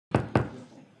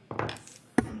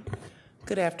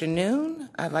Good afternoon.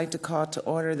 I'd like to call to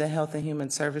order the Health and Human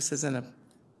Services and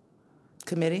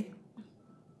Committee.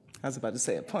 I was about to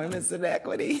say Appointments and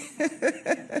Equity.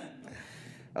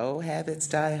 Oh, habits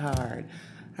die hard.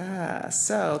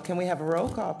 So can we have a roll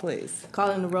call, please?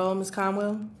 Calling the roll, Ms.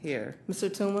 Conwell. Here. Mr.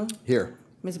 Tuma. Here.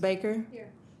 Ms. Baker. Here.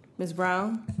 Ms.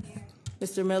 Brown. Here.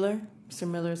 Mr. Miller. Mr.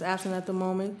 Miller is absent at the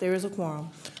moment. There is a quorum.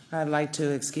 I'd like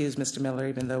to excuse Mr. Miller,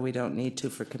 even though we don't need to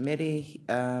for committee.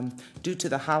 Due to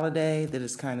the holiday that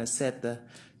has kind of set the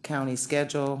county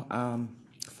schedule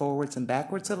forwards and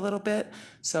backwards a little bit.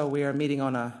 So we are meeting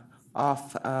on a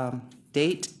off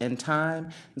date and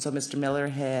time. And so Mr. Miller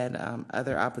had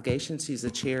other obligations. He's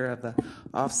the chair of the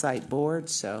off-site board.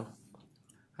 So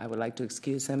I would like to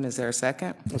excuse him. Is there a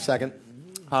second? A second.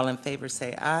 All in favor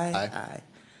say aye. Aye. Aye.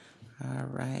 All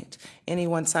right.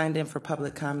 Anyone signed in for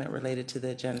public comment related to the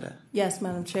agenda? Yes,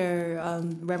 Madam Chair.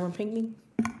 Reverend Pinckney.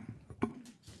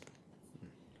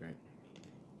 Great.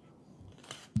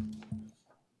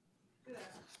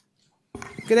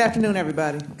 Good afternoon,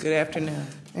 everybody, Good afternoon.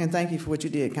 and thank you for what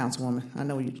you did, Councilwoman. I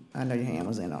know your hand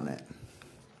was in on that.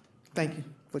 Thank you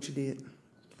for what you did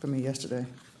for me yesterday.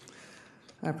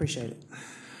 I appreciate it.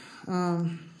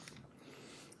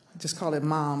 Just call it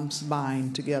moms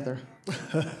buying together.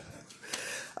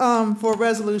 For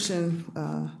Resolution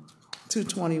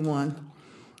 221,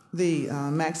 the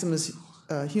Maximus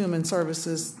Human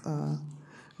Services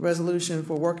Resolution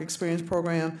for Work Experience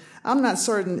Program, I'm not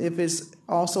certain if it's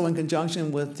also in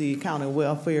conjunction with the County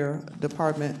Welfare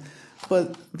Department,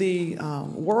 but the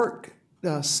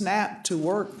SNAP to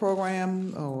Work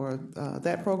program, or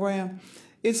that program,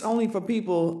 it's only for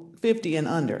people 50 and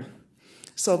under.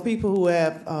 So people who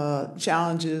have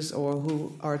challenges or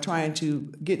who are trying to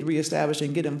get reestablished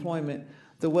and get employment,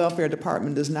 the welfare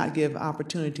department does not give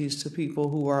opportunities to people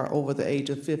who are over the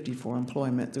age of 50 for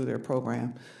employment through their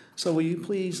program. So will you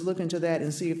please look into that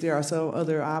and see if there are some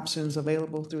other options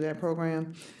available through that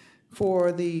program?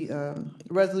 For the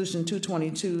Resolution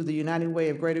 222, the United Way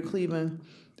of Greater Cleveland,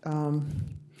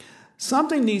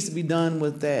 something needs to be done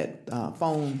with that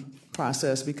phone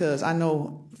process, because I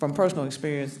know from personal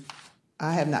experience,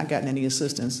 I have not gotten any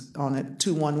assistance on it,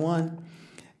 211,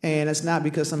 and it's not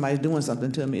because somebody's doing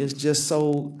something to me. It's just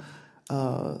so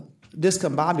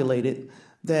discombobulated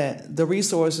that the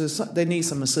resources, they need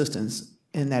some assistance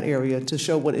in that area to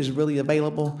show what is really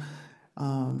available.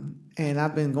 And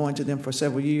I've been going to them for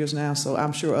several years now, so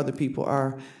I'm sure other people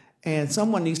are. And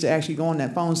someone needs to actually go on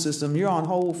that phone system. You're on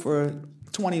hold for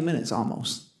 20 minutes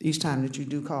almost each time that you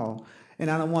do call. And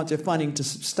I don't want their funding to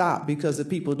stop because the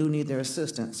people do need their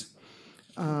assistance.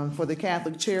 For the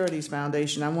Catholic Charities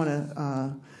Foundation, I want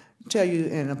to tell you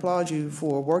and applaud you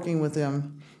for working with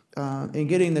them and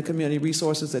getting the community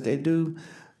resources that they do,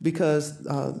 because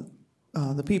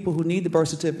the people who need the birth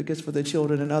certificates for their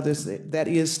children and others, that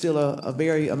is still a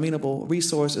very amenable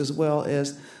resource, as well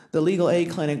as the Legal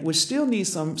Aid Clinic, which still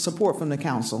needs some support from the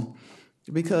council,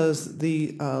 because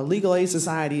the Legal Aid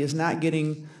Society is not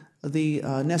getting the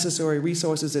necessary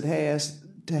resources it has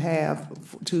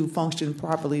to function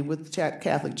properly with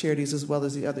Catholic Charities as well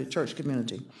as the other church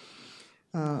community.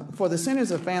 For the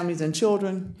Centers of Families and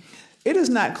Children, it is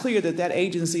not clear that that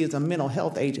agency is a mental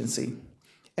health agency.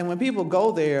 And when people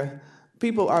go there,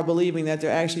 people are believing that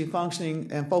they're actually functioning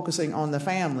and focusing on the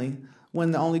family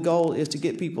when the only goal is to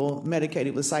get people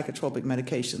medicated with psychotropic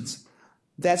medications.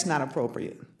 That's not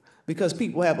appropriate, because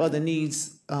people have other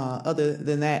needs other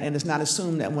than that, and it's not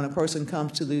assumed that when a person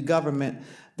comes to the government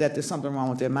that there's something wrong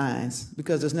with their minds,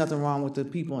 because there's nothing wrong with the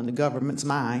people in the government's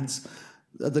minds.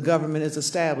 The government is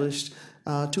established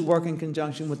to work in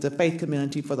conjunction with the faith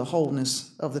community for the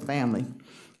wholeness of the family.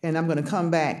 And I'm going to come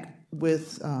back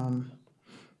with, and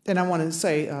I want to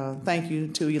say thank you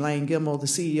to Elaine Gimel, the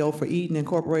CEO for Eden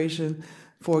Incorporation,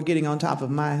 for getting on top of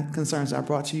my concerns I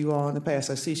brought to you all in the past.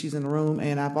 I see she's in the room,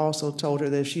 and I've also told her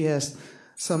that if she has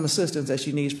some assistance that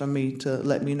she needs from me, to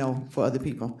let me know for other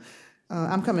people.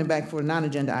 I'm coming back for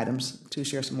non-agenda items to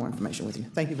share some more information with you.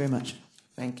 Thank you very much.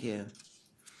 Thank you.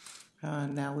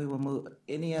 Now we will move.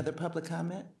 Any other public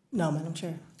comment? No, Madam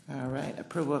Chair. All right.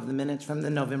 Approval of the minutes from the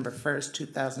November 1st,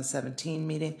 2017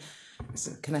 meeting.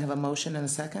 Can I have a motion and a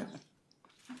second?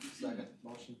 Second.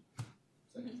 Motion.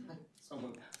 Second.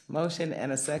 Someone. Motion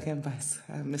and a second by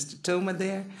Mr. Tuma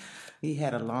there. He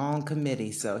had a long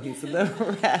committee, so he's a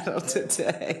little rattled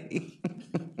today.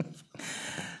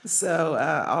 So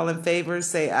all in favor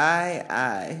say aye.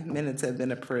 Aye. Minutes have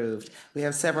been approved. We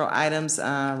have several items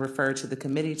referred to the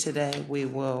committee today. We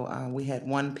had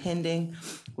one pending,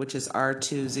 which is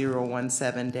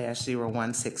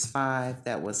R2017-0165,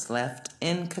 that was left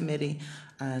in committee.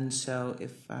 And so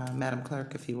if, Madam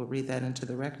Clerk, if you will read that into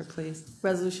the record, please.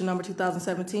 Resolution number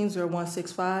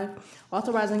 2017-0165,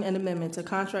 authorizing an amendment to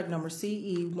contract number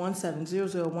CE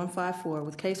 1700154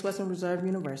 with Case Western Reserve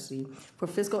University for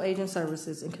fiscal agent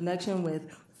services in connection with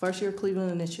First Year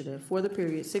Cleveland Initiative for the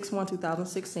period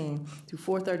 6/1/2016 to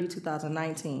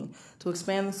 4/30/2019 to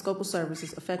expand the scope of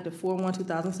services effective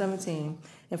 4/1/2017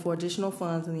 and for additional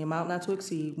funds in the amount not to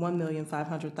exceed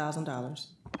 $1,500,000.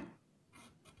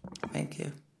 Thank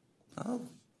you. Oh,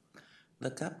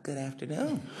 look up. Good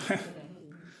afternoon.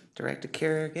 Director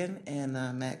Kerrigan and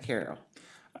Matt Carroll.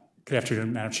 Good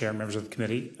afternoon, Madam Chair, members of the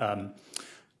committee.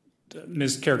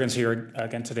 Ms. Kerrigan's here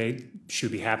again today. She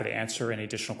would be happy to answer any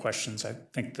additional questions. I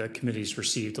think the committee's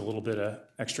received a little bit of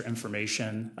extra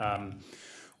information.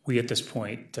 We, at this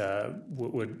point,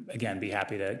 would again be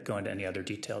happy to go into any other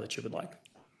detail that you would like.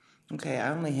 Okay, I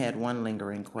only had one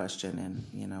lingering question, and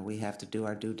we have to do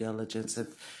our due diligence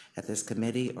at this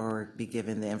committee or be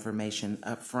given the information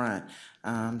up front.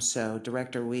 So,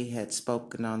 Director, we had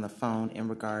spoken on the phone in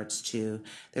regards to,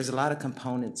 there's a lot of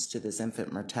components to this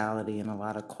infant mortality and a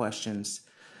lot of questions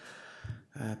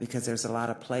because there's a lot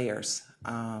of players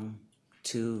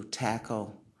to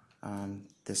tackle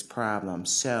this problem.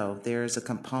 So there's a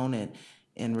component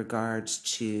in regards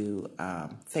to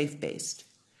faith-based.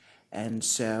 And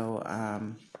so I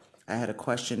had a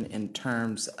question in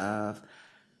terms of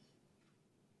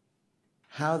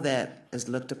how that is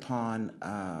looked upon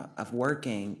of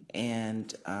working,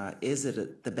 and is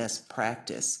it the best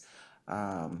practice?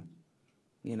 The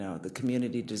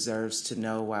community deserves to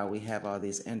know why we have all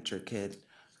these intricate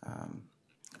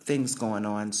things going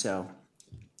on. So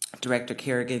Director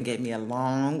Kerrigan gave me a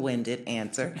long-winded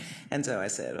answer, and so I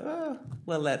said,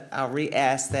 I'll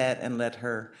re-ask that and let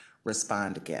her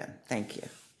respond again. Thank you.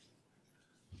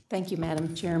 Thank you,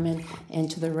 Madam Chairman, and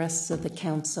to the rest of the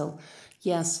council.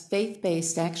 Yes,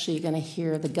 faith-based, actually you're going to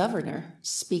hear the governor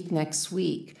speak next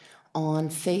week on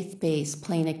faith-based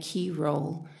playing a key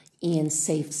role in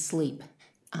safe sleep.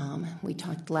 We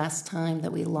talked last time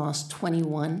that we lost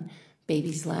 21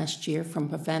 babies last year from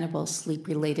preventable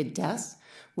sleep-related deaths.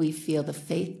 We feel the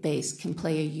faith-based can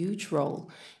play a huge role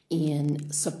in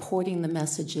supporting the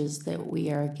messages that we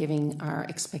are giving our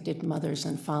expected mothers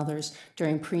and fathers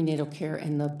during prenatal care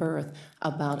and the birth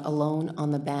about alone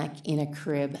on the back in a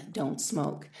crib, don't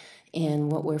smoke.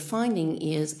 And what we're finding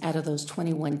is out of those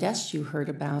 21 deaths you heard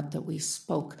about that we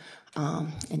spoke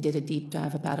and did a deep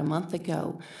dive about a month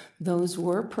ago, those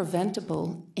were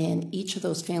preventable, and each of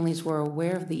those families were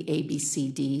aware of the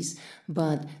ABCDs,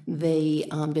 but they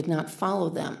did not follow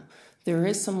them. There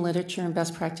is some literature and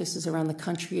best practices around the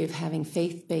country of having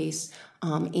faith-based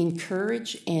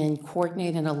encourage and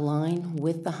coordinate and align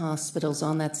with the hospitals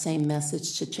on that same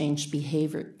message to change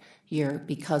behavior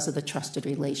because of the trusted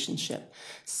relationship.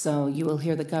 So you will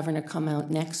hear the governor come out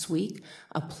next week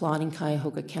applauding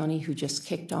Cuyahoga County, who just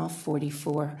kicked off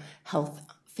 44 health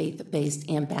faith-based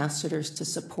ambassadors to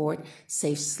support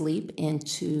safe sleep and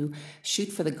to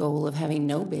shoot for the goal of having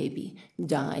no baby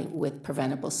die with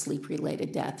preventable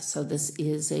sleep-related death. So this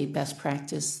is a best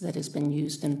practice that has been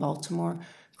used in Baltimore,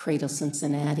 Cradle,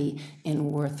 Cincinnati,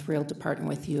 and we're thrilled to partner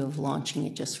with you of launching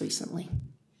it just recently.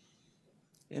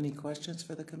 Any questions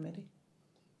for the committee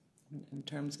in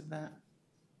terms of that?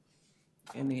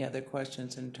 Any other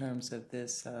questions in terms of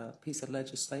this piece of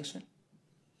legislation?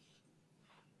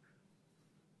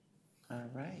 All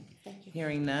right. Thank you.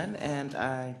 Hearing none, and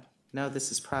I know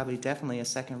this is probably definitely a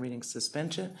second reading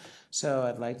suspension, so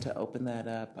I'd like to open that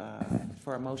up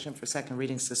for a motion for second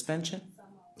reading suspension.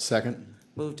 Second.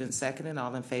 Moved and seconded.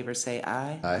 All in favor say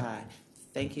aye. Aye.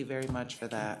 Thank you very much for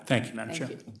that. Thank you, Madam Thank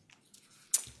Chair. you.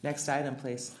 Next item,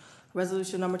 please.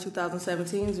 Resolution number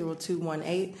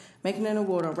 2017-0218, making an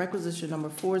award on requisition number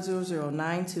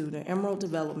 40092 to Emerald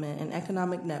Development and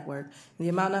Economic Network in the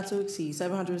amount not to exceed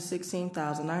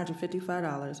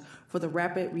 $716,955 for the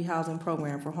Rapid Rehousing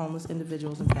Program for homeless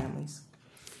individuals and families.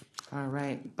 All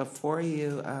right. Before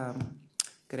you,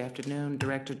 good afternoon,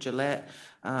 Director Gillette.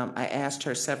 I asked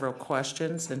her several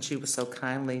questions, and she was so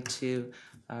kindly to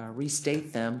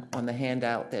restate them on the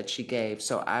handout that she gave.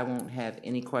 So I won't have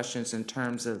any questions in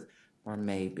terms of, or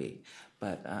maybe,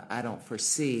 but I don't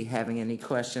foresee having any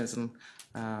questions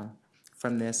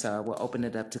from this. We'll open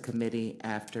it up to committee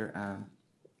after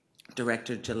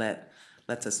Director Gillette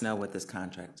lets us know what this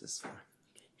contract is for.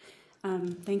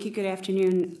 Thank you. Good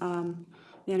afternoon,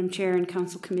 Madam Chair and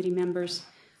Council Committee members.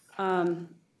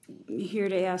 Here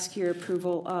to ask your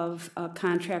approval of a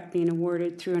contract being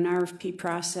awarded through an RFP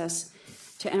process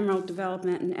to Emerald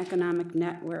Development and Economic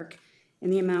Network in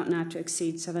the amount not to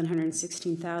exceed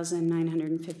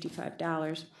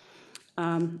 $716,955.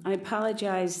 I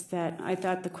apologize that I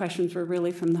thought the questions were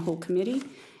really from the whole committee,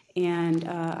 and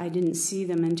I didn't see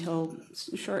them until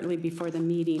shortly before the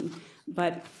meeting.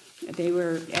 But they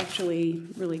were actually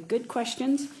really good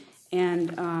questions,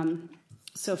 and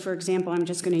so, for example, I'm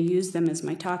just going to use them as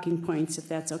my talking points, if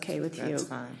that's okay with you. That's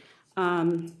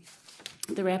fine.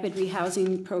 The rapid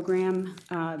rehousing program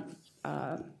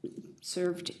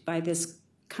served by this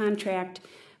contract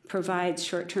provides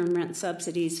short-term rent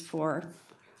subsidies for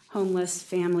homeless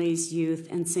families, youth,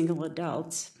 and single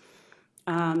adults.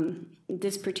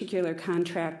 This particular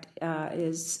contract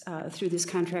is, through this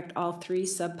contract, all 3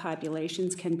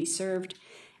 subpopulations can be served,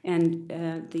 and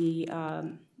the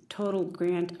total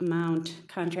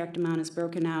contract amount is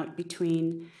broken out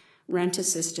between rent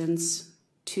assistance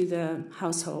to the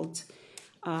households,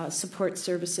 support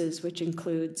services, which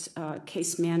includes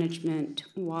case management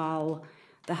while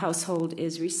the household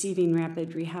is receiving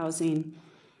rapid rehousing,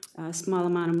 a small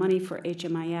amount of money for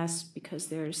HMIS because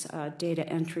there's data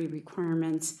entry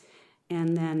requirements,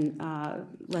 and then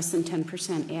less than 10%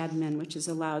 admin, which is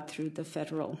allowed through the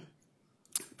federal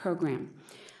program.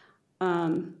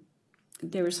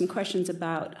 There were some questions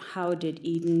about how did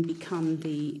Eden become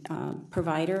the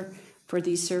provider for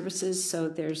these services, so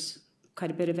there's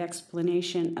quite a bit of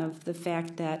explanation of the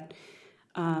fact that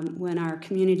when our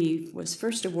community was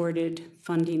first awarded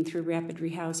funding through rapid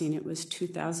rehousing, it was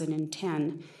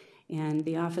 2010, and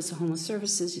the Office of Homeless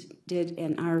Services did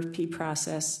an RFP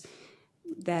process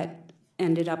that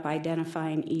ended up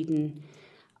identifying Eden.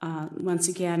 Once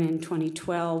again, in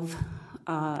 2012,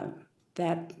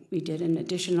 that we did an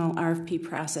additional RFP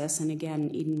process, and again,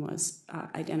 Eden was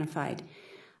identified.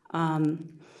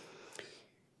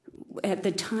 At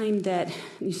the time that,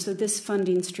 so this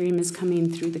funding stream is coming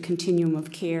through the Continuum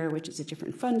of Care, which is a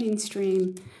different funding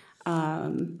stream.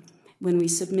 When we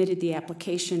submitted the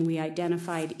application, we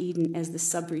identified Eden as the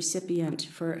subrecipient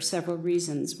for several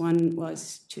reasons. One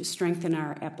was to strengthen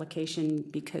our application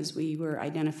because we were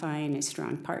identifying a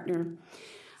strong partner.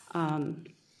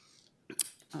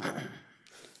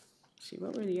 See,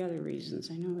 what were the other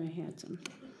reasons? I know I had some.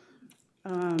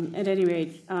 At any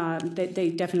rate,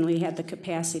 they definitely had the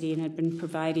capacity and had been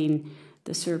providing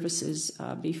the services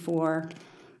before.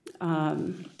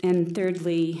 And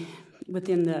thirdly,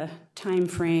 within the time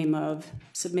frame of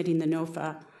submitting the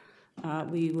NOFA,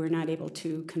 we were not able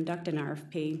to conduct an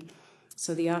RFP.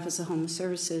 So the Office of Homeless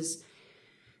Services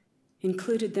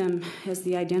included them as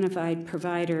the identified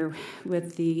provider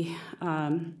with the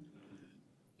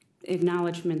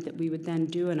acknowledgement that we would then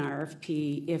do an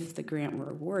RFP if the grant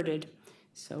were awarded.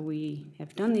 So we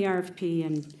have done the RFP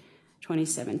in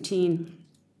 2017.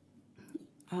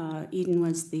 Eden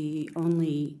was the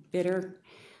only bidder,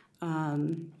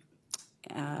 and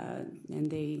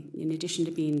they, in addition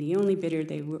to being the only bidder,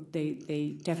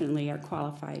 they definitely are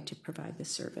qualified to provide the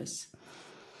service.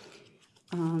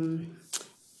 One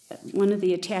of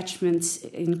the attachments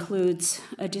includes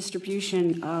a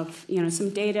distribution of, some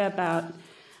data about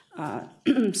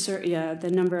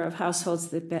the number of households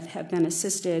that have been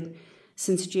assisted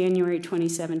since January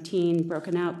 2017,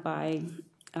 broken out by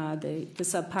the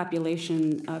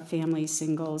subpopulation of families,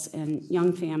 singles, and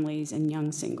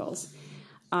young singles.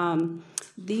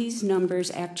 These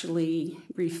numbers actually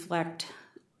reflect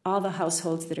all the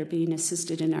households that are being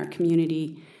assisted in our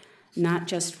community, not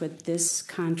just with this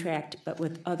contract, but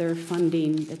with other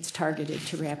funding that's targeted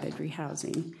to rapid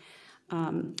rehousing.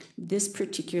 This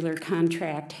particular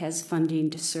contract has funding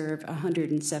to serve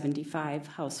 175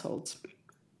 households.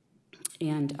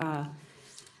 And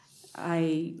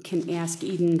I can ask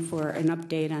Eden for an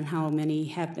update on how many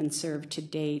have been served to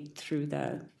date through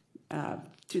the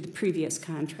previous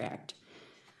contract.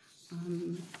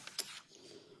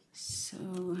 So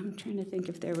I'm trying to think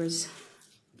if there was.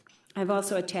 I've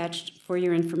also attached for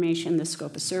your information the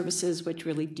scope of services, which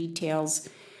really details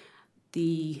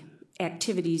the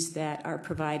activities that are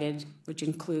provided, which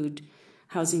include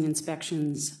housing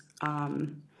inspections,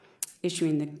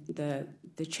 issuing the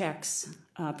checks,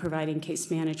 providing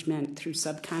case management through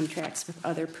subcontracts with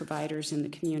other providers in the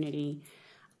community,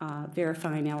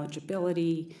 verifying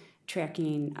eligibility,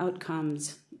 tracking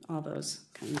outcomes, all those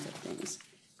kinds of things.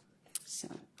 So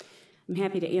I'm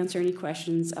happy to answer any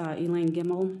questions. Elaine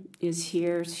Gimmel is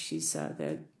here. She's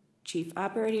the Chief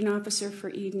Operating Officer for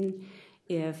Eden,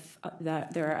 if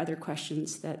there are other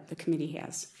questions that the committee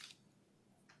has.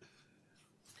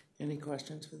 Any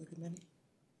questions for the committee?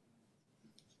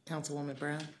 Councilwoman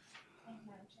Brown?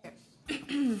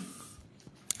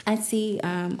 I see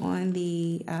on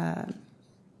the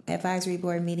advisory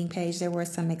board meeting page there were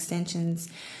some extensions.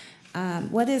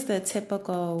 What is the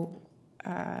typical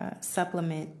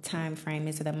supplement time frame?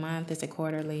 Is it a month? Is it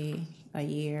quarterly? A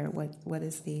year? What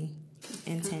is the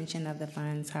intention of the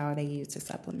funds? How are they used to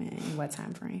supplement? And what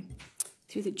time frame?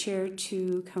 Through the chair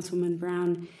to Councilwoman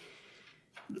Brown,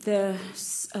 the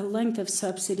length of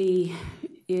subsidy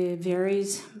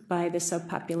varies by the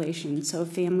subpopulation. So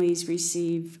families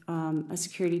receive a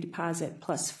security deposit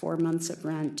plus 4 months of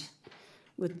rent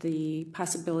with the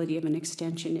possibility of an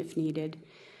extension if needed.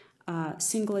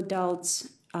 Single adults,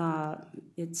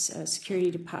 it's a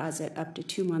security deposit up to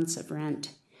 2 months of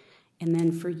rent. And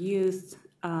then for youth,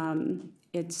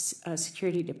 it's a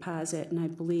security deposit, and I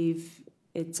believe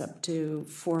it's up to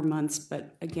 4 months,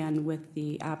 but again, with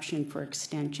the option for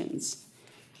extensions.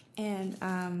 And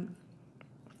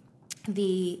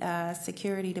the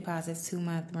security deposits, 2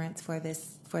 month rents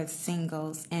for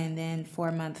singles, and then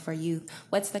 4 month for youth.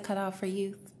 What's the cutoff for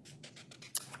youth?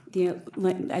 The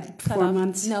 4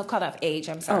 months? No, cutoff age.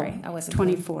 I'm sorry, I wasn't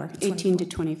 24, 18 to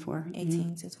 24.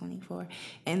 18 to 24.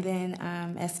 And then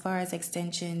as far as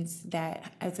extensions,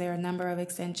 is there a number of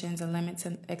extensions, a limit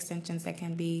to extensions that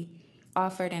can be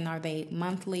offered, and are they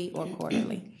monthly or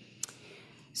quarterly?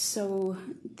 So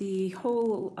the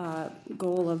whole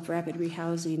goal of rapid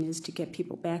rehousing is to get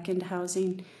people back into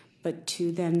housing, but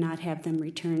to then not have them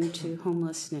return to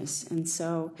homelessness. And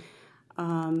so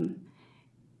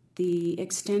the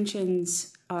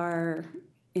extensions are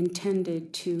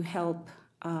intended to help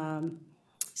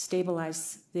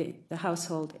stabilize the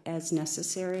household as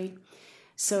necessary.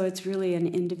 So it's really an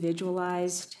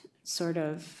individualized sort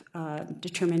of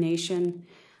determination,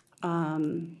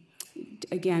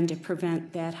 again, to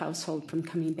prevent that household from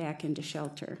coming back into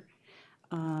shelter.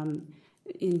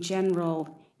 In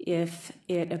general, if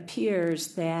it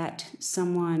appears that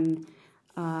someone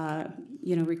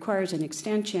requires an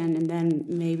extension and then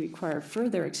may require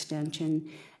further extension,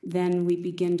 then we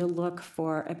begin to look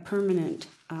for a permanent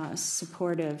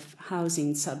supportive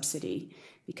housing subsidy,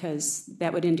 because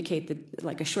that would indicate that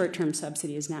like a short-term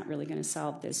subsidy is not really going to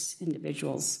solve this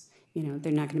individual's,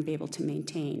 they're not going to be able to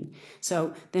maintain.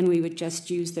 So then we would just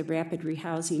use the rapid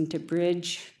rehousing to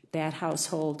bridge that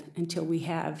household until we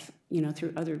have,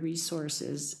 through other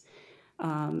resources,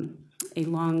 a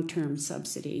long-term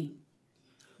subsidy.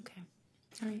 Okay.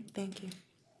 All right. Thank you.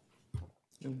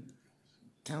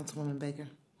 Councilwoman Baker.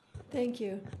 Thank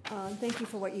you. Thank you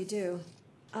for what you do.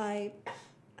 I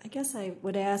guess I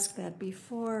would ask that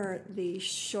before the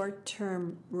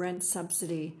short-term rent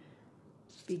subsidy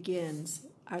begins,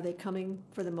 are they coming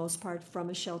for the most part from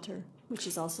a shelter, which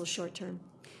is also short-term?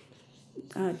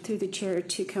 Through the chair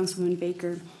to Councilwoman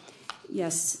Baker,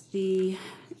 yes, the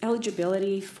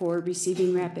eligibility for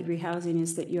receiving rapid rehousing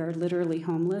is that you are literally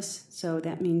homeless. So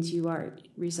that means you are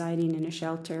residing in a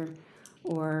shelter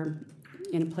or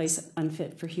in a place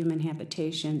unfit for human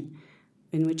habitation,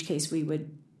 in which case we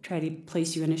would try to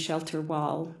place you in a shelter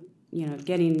while,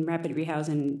 getting rapid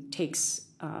rehousing takes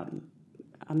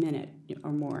a minute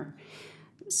or more.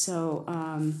 So,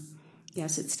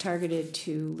 yes, it's targeted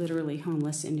to literally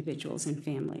homeless individuals and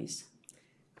families.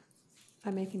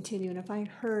 I may continue, and if I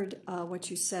heard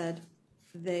what you said,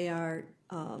 they are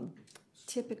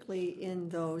typically in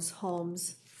those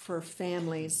homes for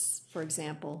families, for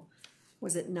example.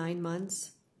 Was it 9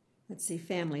 months? Let's see,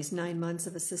 families, 9 months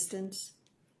of assistance.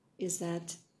 Is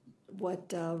that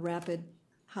what rapid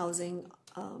housing,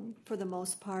 for the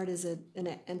most part, is it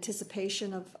an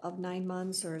anticipation of 9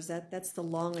 months, or is that's the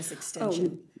longest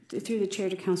extension? Oh, through the chair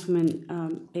to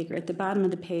Councilwoman Baker, at the bottom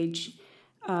of the page,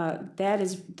 that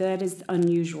is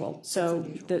unusual. So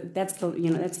that's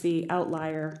the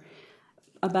outlier.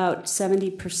 About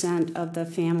 70% of the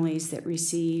families that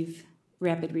receive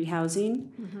rapid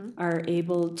rehousing are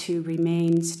able to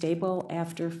remain stable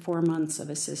after 4 months of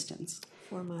assistance.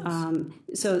 4 months.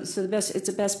 So it's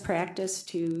a best practice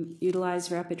to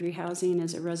utilize rapid rehousing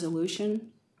as a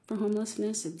resolution for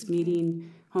homelessness. It's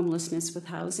meeting homelessness with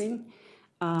housing.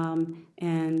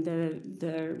 And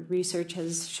the research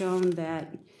has shown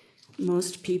that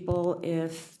most people,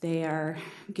 if they are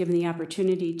given the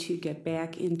opportunity to get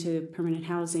back into permanent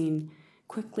housing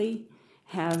quickly,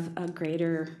 have a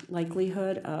greater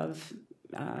likelihood of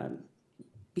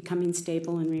becoming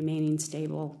stable and remaining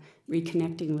stable,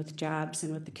 reconnecting with jobs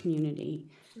and with the community.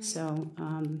 Right. So,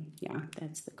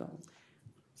 that's the goal.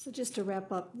 So just to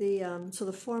wrap up, so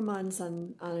the 4 months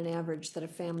on an average that a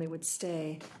family would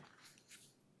stay,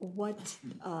 what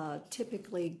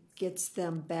typically gets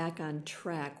them back on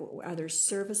track? Are there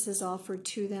services offered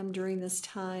to them during this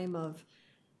time of,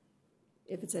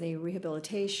 if it's any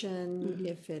rehabilitation,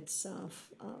 if it's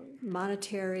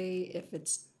monetary, if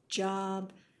it's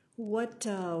job? What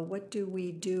do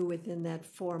we do within that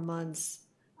 4 months?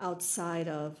 outside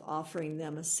of offering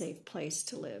them a safe place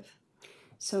to live?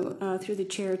 So through the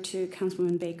chair to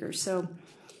Councilwoman Baker. So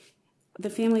the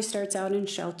family starts out in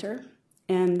shelter,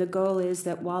 and the goal is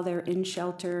that while they're in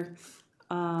shelter,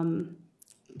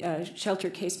 shelter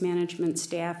case management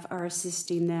staff are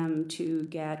assisting them to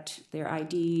get their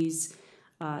IDs,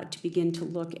 to begin to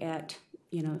look at,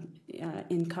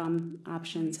 income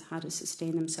options, how to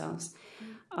sustain themselves,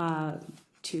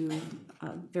 to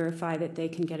verify that they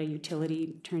can get a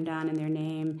utility turned on in their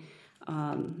name,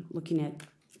 looking at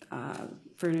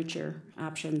furniture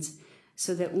options,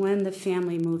 so that when the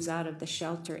family moves out of the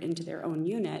shelter into their own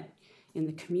unit in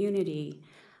the community,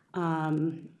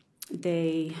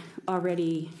 they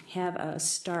already have a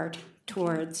start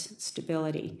towards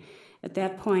stability. At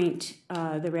that point,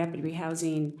 the Rapid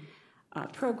Rehousing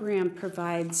program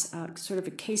provides sort of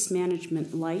a case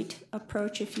management light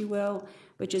approach, if you will,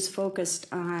 which is focused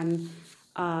on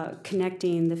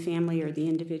connecting the family or the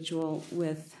individual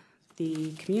with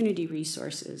the community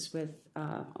resources. With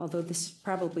although this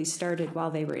probably started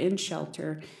while they were in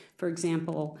shelter, for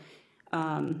example,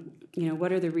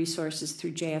 what are the resources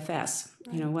through JFS?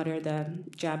 Right. What are the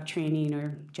job training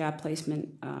or job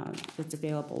placement that's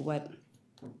available? What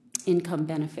income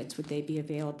benefits would they be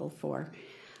available for?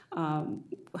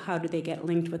 How do they get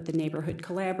linked with the neighborhood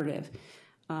collaborative?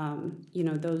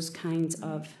 Those kinds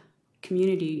of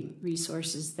community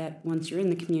resources that once you're in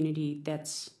the community,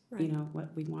 that's, right,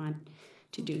 what we want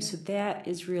to do. Okay. So that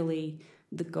is really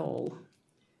the goal.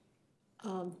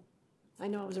 I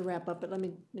know it was a wrap up, but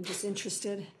I'm just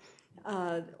interested.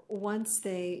 Once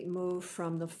they move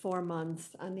from the 4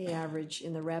 month on the average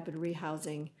in the rapid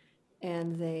rehousing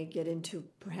and they get into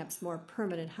perhaps more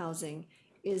permanent housing,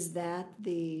 is that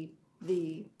the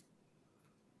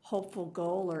hopeful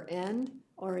goal or end,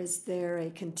 or is there a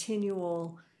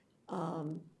continual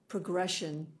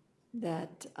progression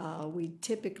that we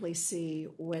typically see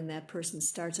when that person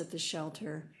starts at the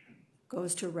shelter,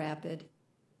 goes to rapid,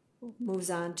 moves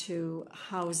on to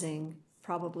housing,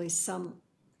 probably some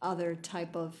other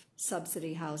type of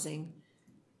subsidy housing,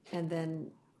 and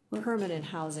then permanent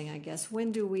housing, I guess?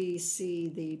 When do we see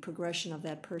the progression of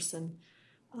that person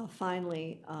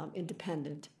finally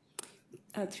independent?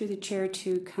 Through the chair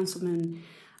to Councilman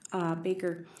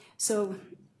Baker. So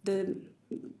the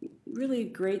really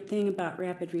great thing about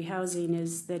rapid rehousing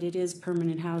is that it is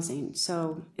permanent housing.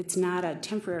 So it's not a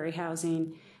temporary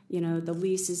housing. The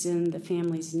lease is in the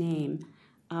family's name.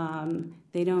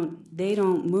 They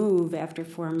don't move after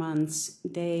 4 months.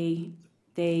 They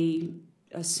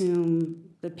assume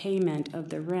the payment of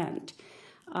the rent.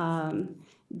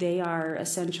 They are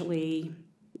essentially,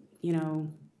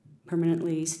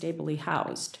 permanently, stably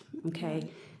housed. Okay,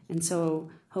 and so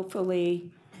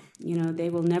hopefully, they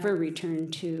will never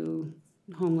return to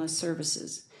homeless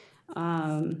services.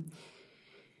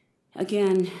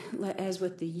 Again, as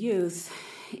with the youth,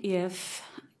 if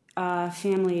a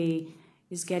family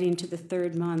is getting to the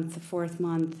 3rd month, the 4th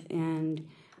month, and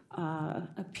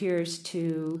appears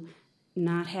to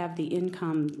not have the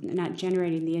income, not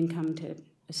generating the income to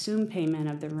assume payment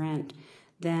of the rent,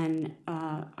 then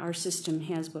our system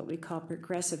has what we call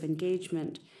progressive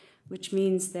engagement, which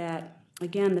means that,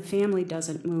 again, the family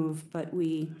doesn't move, but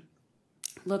we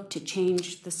look to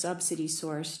change the subsidy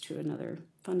source to another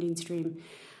funding stream,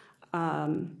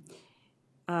 and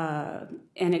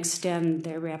extend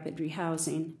their rapid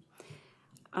rehousing.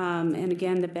 And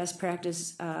again, the best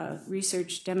practice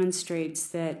research demonstrates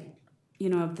that,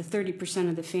 of the 30%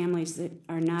 of the families that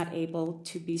are not able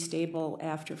to be stable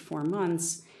after 4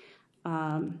 months,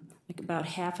 like about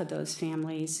half of those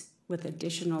families with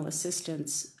additional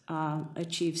assistance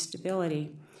achieve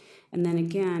stability. And then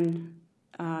again,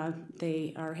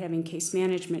 they are having case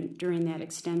management during that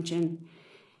extension.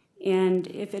 And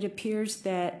if it appears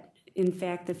that, in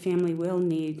fact, the family will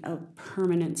need a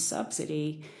permanent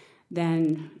subsidy,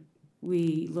 then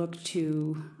we look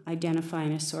to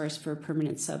identifying a source for a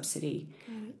permanent subsidy.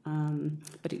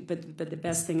 But the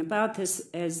best thing about this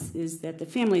is that the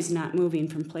family's not moving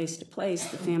from place to place.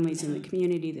 The family's in the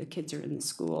community. The kids are in the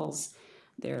schools.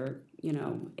 They're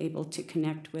able to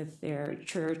connect with their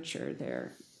church or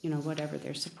their whatever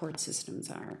their support systems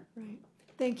are. Right.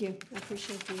 Thank you. I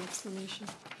appreciate the explanation.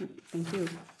 Thank you.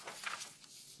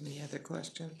 Any other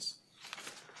questions?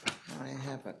 I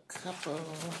have a couple.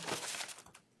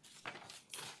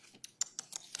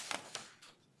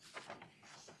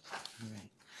 All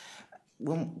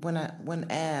right. When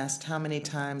asked how many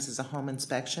times is a home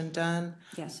inspection done?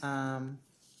 Yes.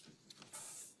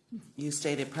 You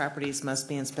stated properties must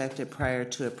be inspected prior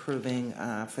to approving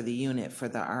for the unit for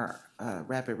the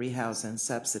rapid rehousing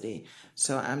subsidy.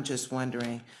 So I'm just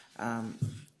wondering,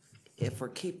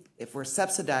 if we're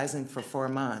subsidizing for 4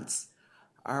 months,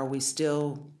 are we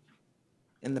still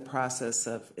in the process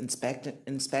of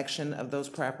inspection of those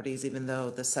properties, even though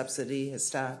the subsidy has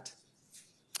stopped?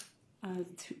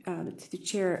 To the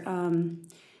chair,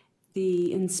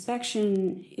 the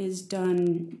inspection is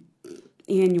done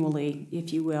annually,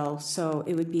 if you will, so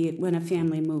it would be when a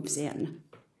family moves in.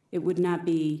 It would not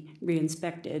be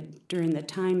re-inspected during the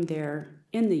time they're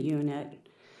in the unit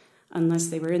unless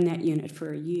they were in that unit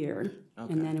for a year,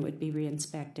 Okay. and then it would be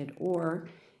re-inspected. Or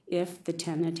if the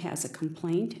tenant has a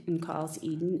complaint and calls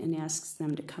Eden and asks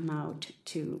them to come out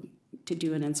to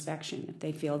do an inspection if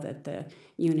they feel that the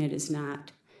unit is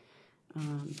not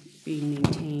being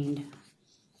maintained.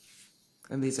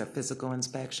 And these are physical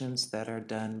inspections that are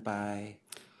done by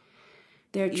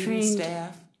They're Eden trained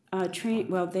staff?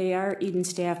 Well, they are Eden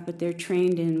staff, but they're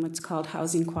trained in what's called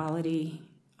housing quality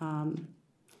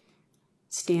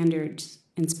standards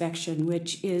inspection,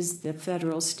 which is the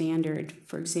federal standard.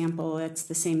 For example, it's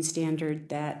the same standard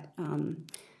that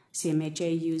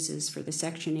CMHA uses for the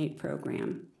Section 8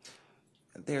 program.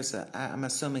 There's I'm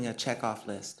assuming a checkoff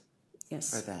list Yes.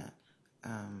 for that.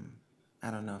 I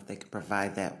don't know if they could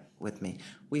provide that with me.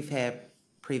 We've had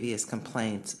previous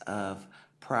complaints of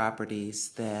properties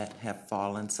that have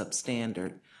fallen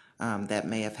substandard that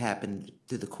may have happened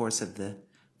through the course of the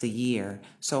year.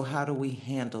 So how do we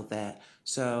handle that?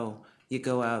 So you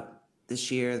go out this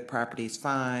year, the property's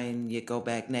fine, you go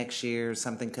back next year,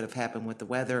 something could have happened with the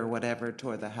weather or whatever,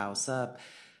 tore the house up.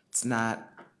 It's not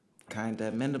kind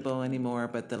of amendable anymore,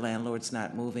 but the landlord's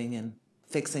not moving and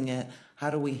fixing it. How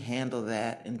do we handle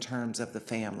that in terms of the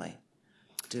family?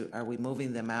 Are we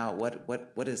moving them out?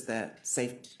 What is that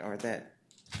safe or that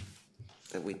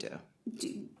we do?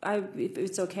 If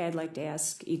it's okay, I'd like to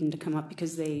ask Eden to come up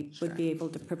because they would be able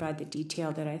to provide the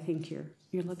detail that I think you're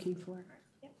looking for.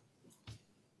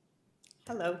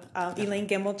 Hello, Elaine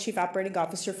Gimbel, Chief Operating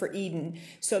Officer for Eden.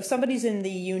 So if somebody's in the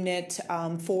unit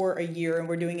for a year and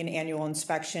we're doing an annual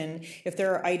inspection, if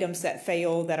there are items that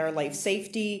fail that are life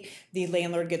safety, the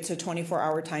landlord gets a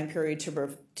 24-hour time period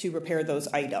to repair those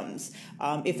items.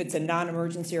 If it's a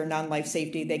non-emergency or non-life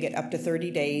safety, they get up to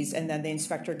 30 days, and then the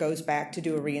inspector goes back to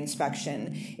do a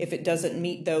re-inspection. If it doesn't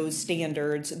meet those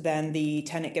standards, then the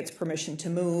tenant gets permission to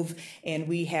move, and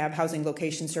we have housing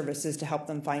location services to help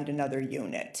them find another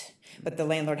unit. But the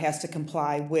landlord has to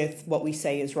comply with what we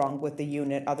say is wrong with the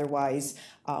unit. Otherwise,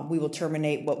 we will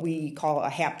terminate what we call a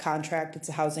HAP contract. It's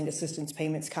a housing assistance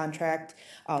payments contract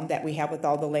that we have with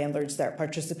all the landlords that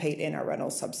participate in our rental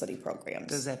subsidy programs.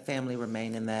 Does that family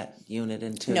remain in that unit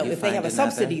until No, you if they have a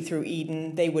find subsidy through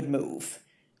Eden, they would move.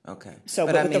 Okay. So,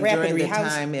 but but I with mean, the rapid during the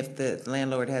rehouse- time, if the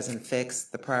landlord hasn't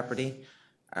fixed the property,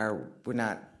 we're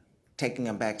not taking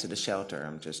them back to the shelter.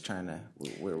 I'm just trying to.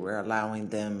 We're allowing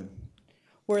them.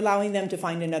 We're allowing them to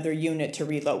find another unit to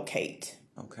relocate.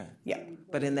 Okay. Yeah.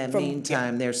 But in that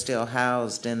meantime, they're still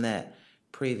housed in that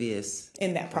previous.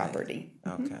 In that property.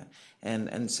 Okay.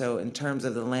 And so in terms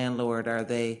of the landlord, are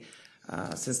they,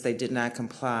 since they did not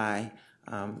comply,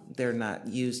 they're not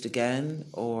used again,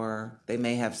 or they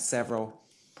may have several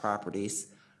properties?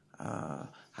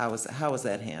 How is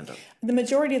that handled? The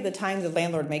majority of the time, the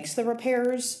landlord makes the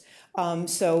repairs.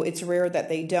 So it's rare that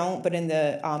they don't, but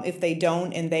if they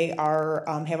don't and they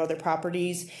have other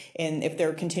properties, and if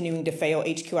they're continuing to fail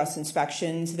HQS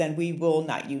inspections, then we will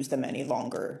not use them any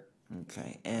longer.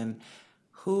 Okay, and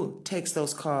who takes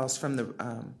those calls from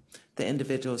the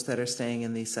individuals that are staying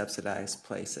in these subsidized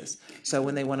places? So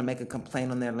when they want to make a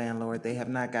complaint on their landlord, they have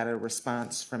not got a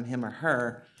response from him or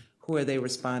her. Who are they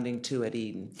responding to at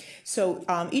Eden? So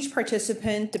each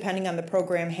participant, depending on the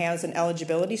program, has an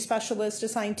eligibility specialist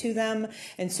assigned to them.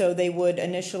 And so they would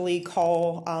initially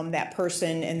call that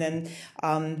person, and then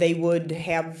they would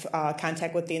have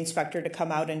contact with the inspector to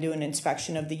come out and do an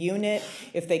inspection of the unit.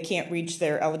 If they can't reach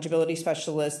their eligibility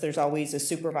specialist, there's always a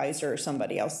supervisor or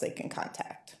somebody else they can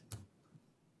contact.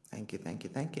 Thank you, thank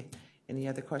you, thank you. Any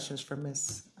other questions for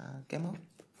Ms. Gimmel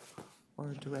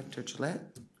or Director Gillette?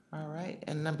 All right,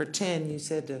 and number 10, you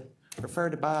said to refer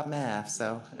to Bob Maff,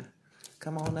 so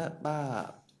come on up,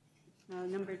 Bob.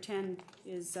 Number 10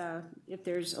 is if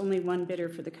there's only one bidder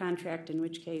for the contract, in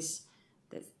which case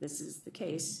this is the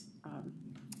case.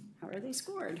 How are they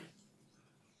scored?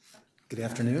 Good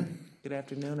afternoon. Good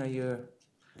afternoon.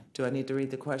 Do I need to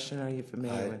read the question, or are you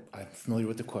familiar with? I'm familiar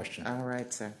with the question. All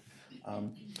right, sir.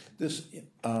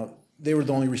 They were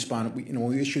the only respondent.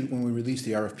 When we released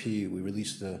the RFP, we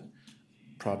released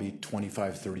probably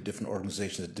 25, 30 different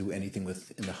organizations that do anything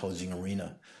in the housing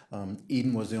arena.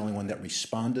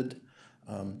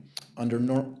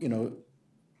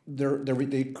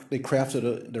 They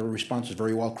crafted their response is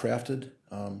very well crafted.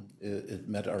 It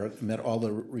met all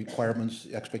the requirements,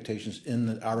 expectations in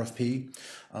the RFP.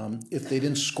 If they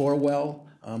didn't score well,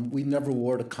 we never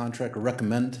award a contract or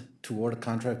recommend to award a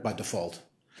contract by default.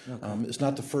 Okay. It's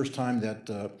not the first time that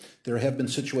there have been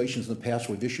situations in the past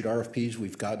where we've issued RFPs.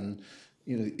 We've gotten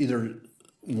either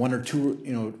one or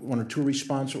two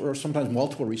responses, or sometimes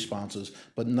multiple responses,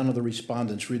 but none of the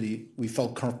respondents really, we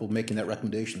felt comfortable making that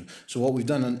recommendation. So what we've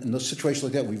done in those situations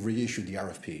like that, we've reissued the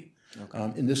RFP.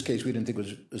 Okay. In this case, we didn't think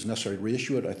it was necessary to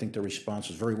reissue it. I think the response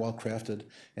was very well crafted,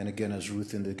 and again, as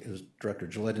as Director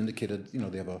Gillette indicated,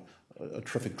 they have a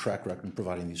terrific track record in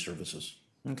providing these services.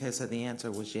 Okay, so the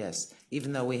answer was yes.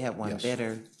 Even though we have one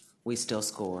bidder, we still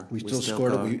score. We still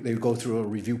scored it. They go through a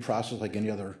review process like any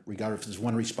other, regardless if there's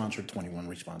one response or 21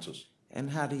 responses.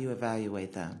 And how do you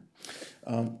evaluate them?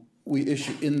 We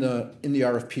issue in the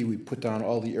RFP. We put down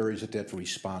all the areas that they have to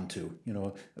respond to.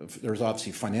 There's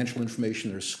obviously financial information.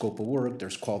 There's scope of work.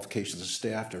 There's qualifications of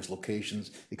staff. There's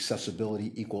locations,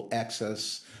 accessibility, equal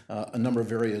access, a number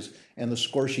of areas. And the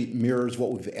score sheet mirrors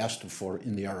what we've asked for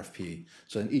in the RFP.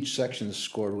 So in each section is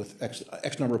scored with X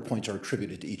number of points are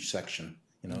attributed to each section.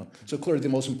 So clearly the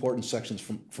most important sections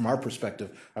from our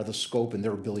perspective are the scope and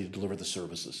their ability to deliver the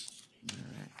services. All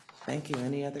right. Thank you.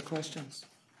 Any other questions?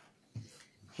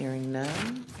 Hearing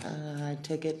none, I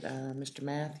take it Mr.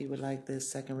 Math, you would like this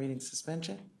second reading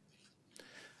suspension?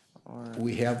 Or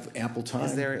we have ample time.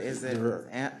 Is there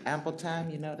ample time?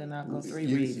 Then I'll go 3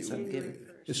 readings.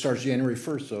 It starts January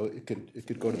 1st, so it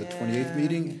could go to the 28th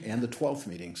meeting and the 12th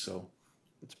meeting. So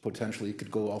it's potentially it could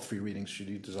go all 3 readings should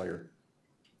you desire.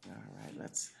 All right,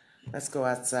 let's go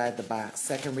outside the box.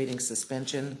 Second reading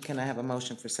suspension. Can I have a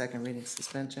motion for second reading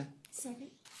suspension?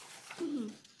 Second.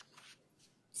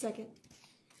 Second.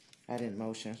 I didn't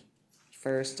motion.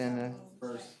 First and a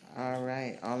first. All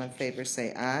right. All in favor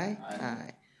say aye.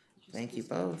 Aye. Thank you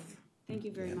both. Thank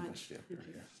you very much. Thank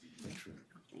you.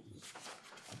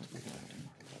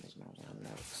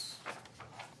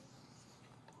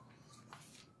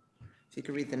 If you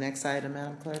could read the next item,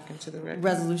 Madam Clerk, into the record.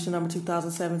 Resolution number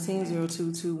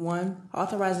 2017-0221,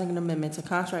 authorizing an amendment to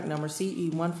contract number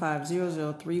CE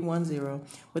 1500310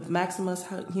 with Maximus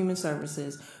Human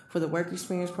Services for the Work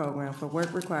Experience Program for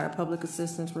work required public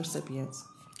assistance recipients.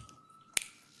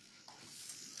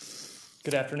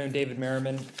 Good afternoon, David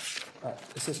Merriman,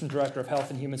 Assistant Director of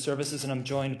Health and Human Services, and I'm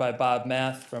joined by Bob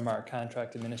Math from our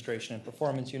Contract Administration and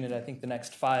Performance Unit. I think the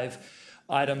next 5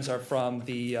 items are from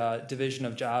the Division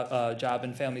of Job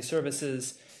and Family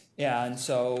Services, and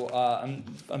so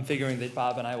I'm figuring that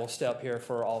Bob and I will stay up here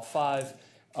for all 5.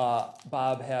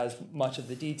 Bob has much of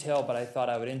the detail, but I thought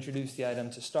I would introduce the item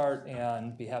to start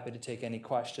and be happy to take any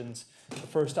questions. The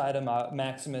first item,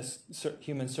 Maximus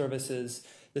Human Services.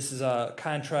 This is a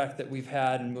contract that we've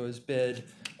had and was bid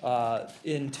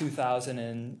in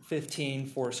 2015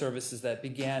 for services that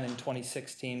began in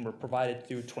 2016, were provided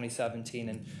through 2017,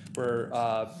 and we're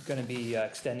going to be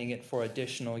extending it for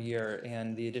additional year,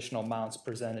 and the additional amounts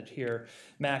presented here.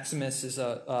 Maximus is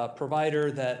a provider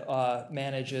that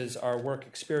manages our work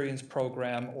experience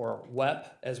program, or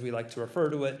WEP as we like to refer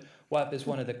to it. WEP is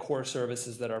one of the core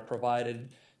services that are provided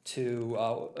to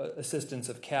assistance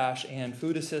of cash and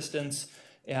food assistance,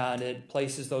 and it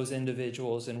places those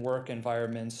individuals in work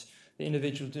environments. The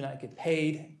individuals do not get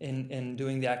paid in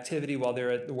doing the activity while they're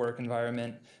at the work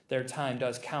environment. Their time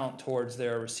does count towards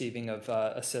their receiving of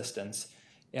assistance.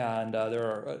 And there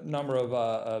are a number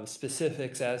of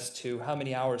specifics as to how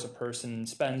many hours a person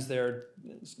spends there.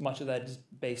 Much of that is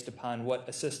based upon what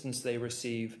assistance they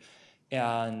receive.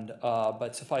 And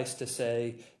but suffice to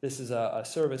say, this is a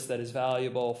service that is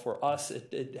valuable for us.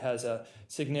 It has a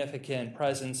significant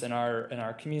presence in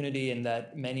our community, in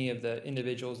that many of the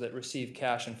individuals that receive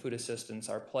cash and food assistance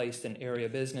are placed in area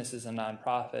businesses and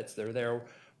nonprofits. They're there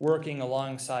working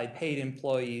alongside paid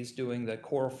employees, doing the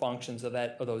core functions of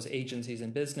those agencies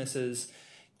and businesses,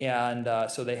 and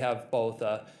so they have both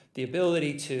the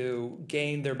ability to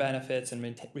gain their benefits and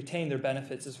retain their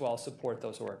benefits, as well as support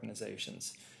those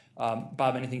organizations.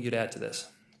 Bob, anything you'd add to this?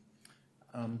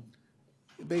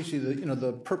 Basically,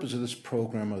 the purpose of this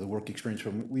program, or the Work Experience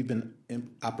Program, we've been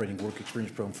operating Work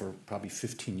Experience Program for probably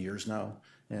 15 years now,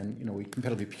 and we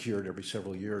competitively procure it every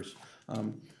several years.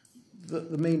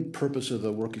 The main purpose of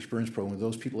the Work Experience Program,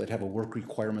 those people that have a work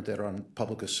requirement that are on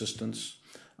public assistance,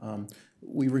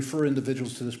 we refer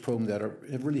individuals to this program that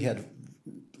have really had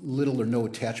little or no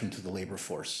attachment to the labor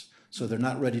force. So they're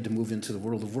not ready to move into the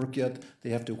world of work yet. They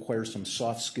have to acquire some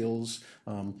soft skills.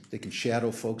 They can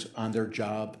shadow folks on their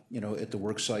job, at the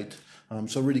work site.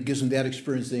 So it really gives them that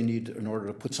experience they need in order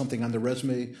to put something on their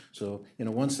resume. So,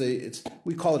 once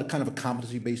we call it a kind of a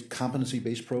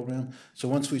competency-based program. So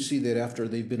once we see that after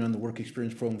they've been on the work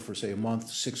experience program for, say, a month,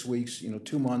 6 weeks,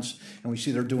 2 months, and we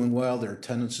see they're doing well, their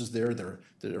attendance is there,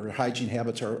 their hygiene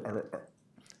habits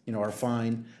are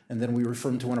fine, and then we refer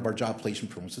them to one of our job placement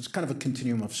programs. It's kind of a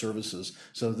continuum of services.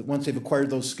 So that once they've acquired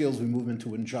those skills, we move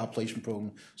into a job placement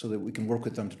program so that we can work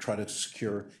with them to try to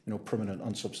secure, permanent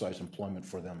unsubsidized employment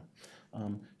for them.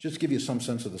 Just to give you some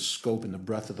sense of the scope and the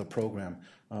breadth of the program,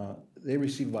 they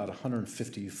receive about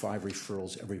 155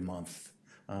 referrals every month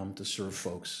to serve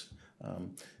folks.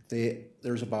 In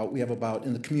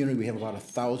the community, we have about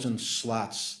 1,000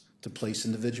 slots to place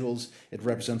individuals. It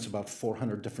represents about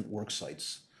 400 different work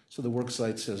sites. So the work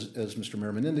sites, as Mr.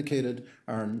 Merriman indicated,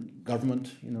 are in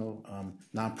government,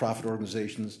 nonprofit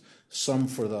organizations. Some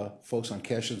for the folks on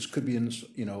cash could be in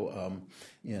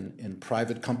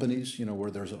private companies,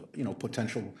 where there's a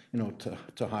potential,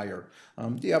 to hire.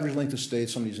 The average length of stay,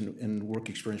 somebody's in work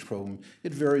experience program,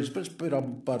 it varies, but it's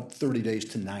about 30 days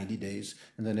to 90 days,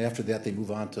 and then after that they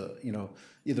move on to,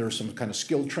 either some kind of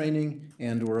skill training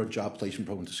or a job placement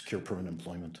program to secure permanent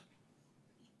employment.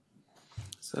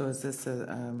 So is this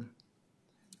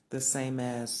the same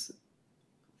as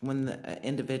when the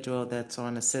individual that's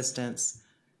on assistance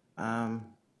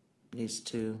needs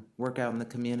to work out in the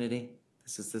community?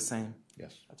 This is the same?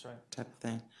 Yes. That's right. Type of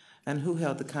thing. And who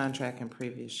held the contract in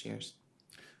previous years?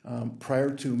 Prior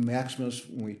to Maximus,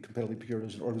 when we competitively procured, there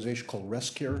was an organization called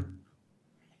ResCare,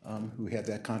 who had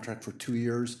that contract for 2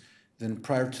 years. Then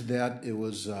prior to that, it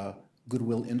was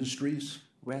Goodwill Industries.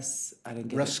 I didn't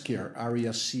get ResCare,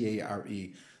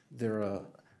 RESCARE.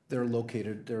 They're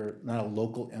located. They're not a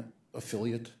local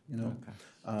affiliate,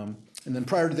 Okay. And then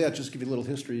prior to that, just to give you a little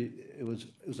history, it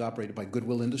was operated by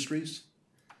Goodwill Industries.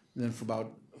 And then for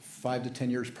about 5 to 10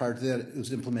 years prior to that, it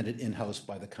was implemented in-house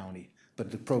by the county.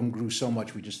 But the program grew so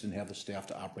much, we just didn't have the staff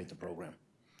to operate the program,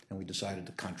 and we decided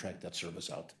to contract that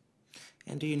service out.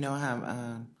 And do you know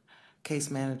how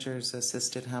case managers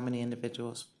assisted how many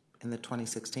individuals in the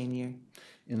 2016 year?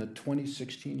 In the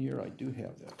 2016 year, I do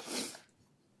have that.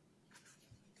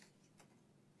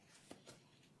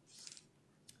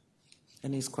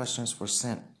 And these questions were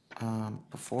sent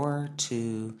before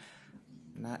to,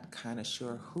 not kind of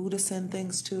sure who to send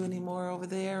things to anymore over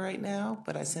there right now,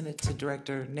 but I sent it to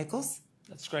Director Nichols.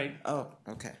 That's great. Oh,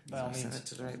 okay. By all I sent means. it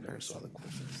to the right person.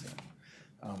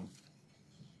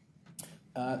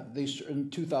 In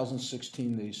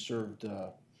 2016, they served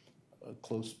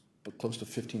close to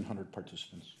 1,500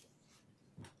 participants.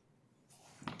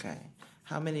 Okay.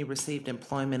 How many received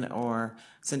employment, or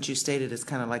since you stated it's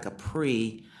kind of like a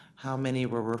how many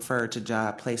were referred to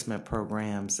job placement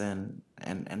programs and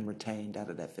retained out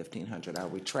of that 1,500? Are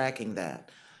we tracking that?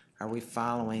 Are we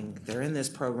following, they're in this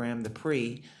program,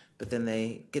 the but then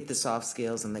they get the soft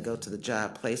skills and they go to the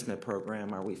job placement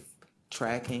program. Are we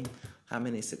tracking how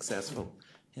many successful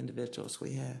individuals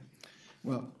we have?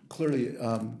 Well, clearly,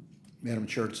 Madam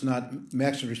Chair, it's not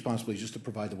Maxim's responsibility just to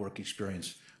provide the work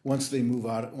experience. Once they move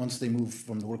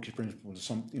from the work experience to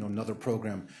some, another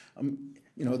program,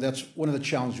 that's one of the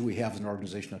challenges we have as an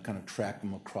organization, to kind of track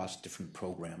them across different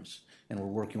programs. And we're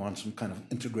working on some kind of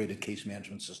integrated case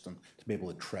management system to be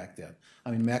able to track that.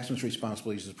 Maxim's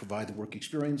responsibility is to provide the work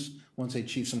experience. Once they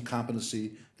achieve some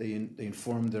competency, they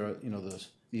inform their,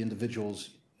 the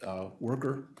individual's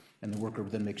worker, and the worker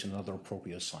then makes another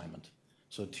appropriate assignment.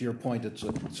 So to your point, it's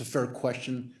a fair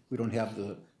question. We don't have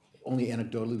only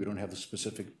anecdotally, we don't have the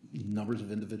specific numbers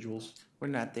of individuals. We're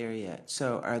not there yet.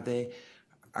 So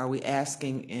are we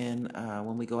asking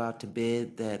when we go out to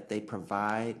bid that they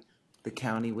provide the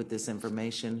county with this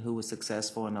information, who was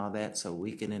successful and all that, so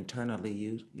we can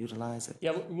internally utilize it?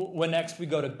 Yeah, when next we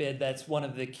go to bid, that's one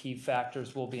of the key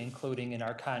factors we'll be including in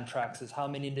our contracts, is how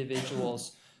many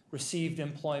individuals received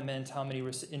employment, how many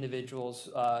individuals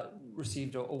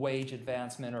received a wage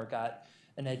advancement or got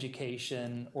an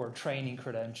education or training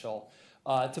credential.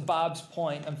 To Bob's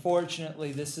point,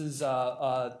 unfortunately, this is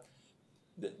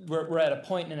we're at a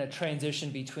point in a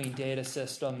transition between data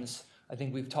systems. I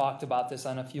think we've talked about this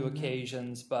on a few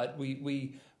occasions, but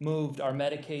we moved our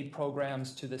Medicaid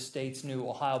programs to the state's new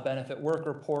Ohio Benefit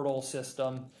Worker Portal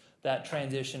system. That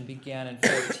transition began in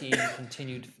 2014,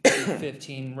 continued through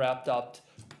 15, wrapped up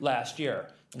last year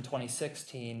in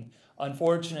 2016.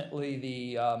 Unfortunately,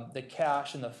 the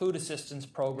cash and the food assistance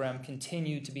program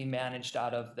continue to be managed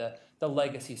out of the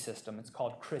legacy system. It's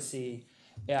called CRISI,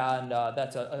 and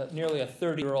that's nearly a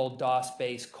 30-year-old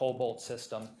DOS-based COBOL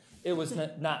system. it was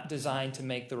not designed to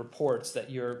make the reports that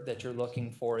you're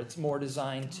looking for. It's more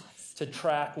designed to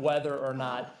track whether or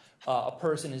not a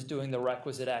person is doing the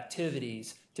requisite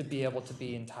activities to be able to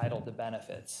be entitled to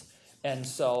benefits. And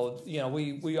so,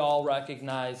 we all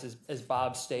recognize, as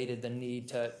Bob stated, the need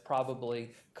to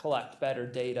probably collect better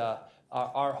data.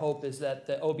 Our hope is that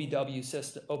the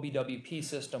OBWP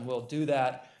system will do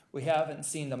that. We haven't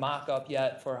seen the mock-up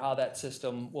yet for how that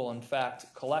system will, in fact,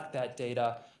 collect that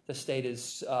data. The state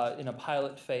is in a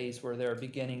pilot phase where they're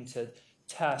beginning to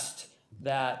test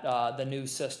that the new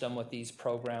system with these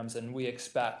programs, and we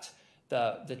expect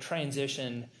the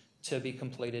transition to be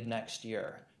completed next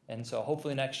year. And so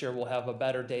hopefully next year we'll have a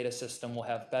better data system, we'll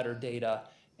have better data,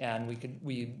 and we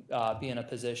be in a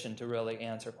position to really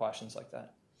answer questions like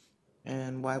that.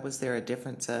 And why was there a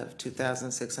difference of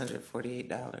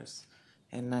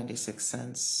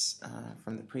 $2,648.96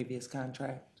 from the previous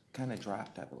contract? Kind of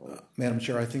dropped, I believe. Madam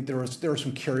Chair, I think there were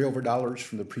some carryover dollars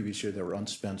from the previous year that were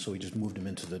unspent, so we just moved them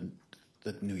into the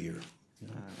new year.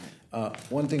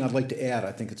 One thing I'd like to add,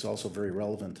 I think it's also very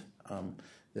relevant,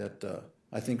 that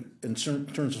I think in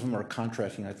terms of our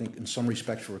contracting, I think in some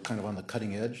respects we're kind of on the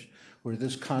cutting edge, where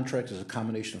this contract is a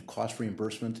combination of cost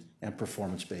reimbursement and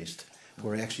performance-based,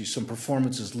 where actually some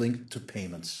performance is linked to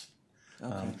payments.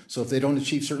 Okay. So if they don't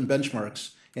achieve certain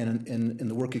benchmarks, and in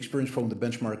the work experience program, the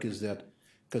benchmark is that,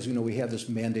 because we have this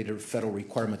mandated federal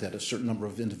requirement that a certain number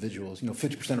of individuals,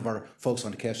 50% of our folks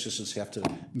on the cash assistance have to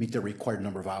meet their required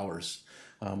number of hours.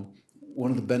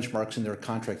 One of the benchmarks in their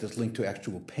contract that's linked to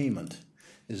actual payment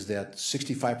is that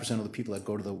 65% of the people that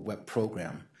go to the WEP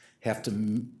program have to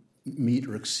meet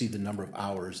or exceed the number of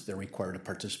hours they're required to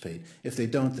participate. If they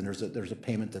don't, then there's a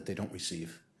payment that they don't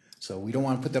receive. So we don't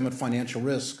want to put them at financial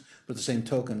risk, but at the same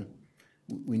token,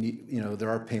 we need, there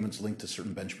are payments linked to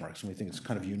certain benchmarks, and we think it's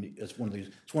kind of unique. It's one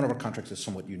of our contracts that's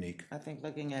somewhat unique. I think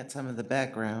looking at some of the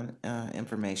background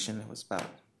information, it was about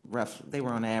they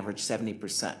were on average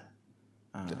 70%.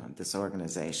 This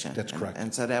organization. That's correct.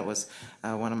 And so that was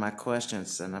one of my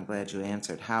questions, and I'm glad you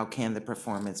answered. How can the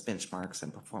performance benchmarks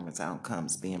and performance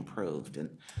outcomes be improved? And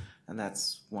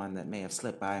that's one that may have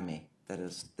slipped by me. That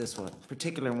is, this one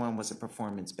particular one was a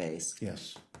performance based.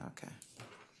 Yes. Okay.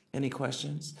 Any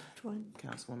questions? One.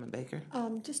 Councilwoman Baker?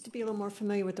 Just to be a little more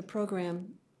familiar with the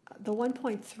program, the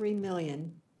 $1.3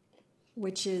 million,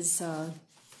 which is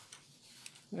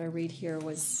what I read here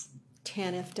was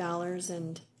TANF dollars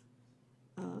and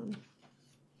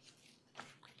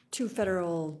 2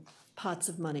 federal pots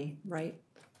of money, right,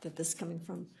 that this is coming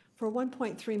from. For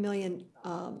 $1.3 million,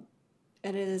 and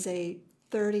it is a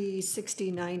 30,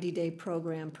 60, 90-day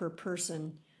program per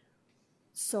person.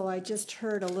 So I just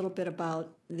heard a little bit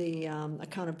about the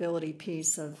accountability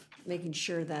piece of making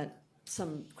sure that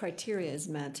some criteria is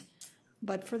met.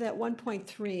 But for that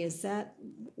 1.3, is that,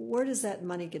 where does that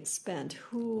money get spent?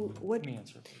 What? Let me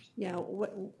answer, please. Yeah,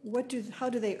 how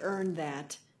do they earn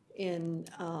that in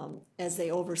as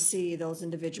they oversee those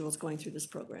individuals going through this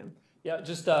program? Yeah,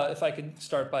 just if I could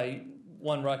start by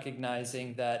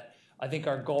recognizing that I think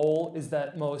our goal is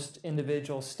that most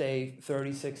individuals stay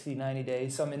 30, 60, 90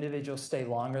 days. Some individuals stay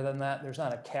longer than that. There's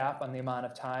not a cap on the amount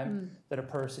of time that a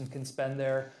person can spend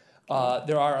there.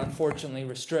 There are unfortunately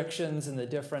restrictions in the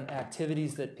different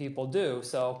activities that people do.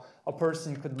 So a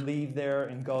person could leave there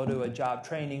and go to a job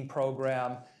training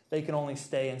program. They can only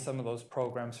stay in some of those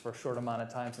programs for a short amount of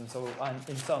time. And so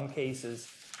in some cases,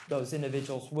 those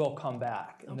individuals will come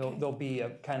back, and there'll be a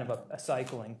kind of a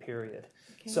cycling period.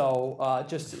 Okay. So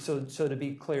just so to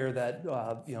be clear that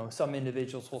some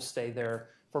individuals will stay there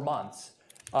for months.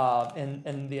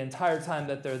 And the entire time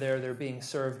that they're there, they're being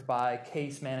served by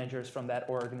case managers from that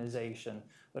organization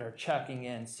that are checking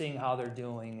in, seeing how they're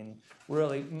doing, and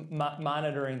really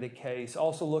monitoring the case,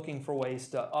 also looking for ways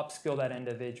to upskill that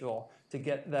individual to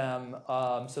get them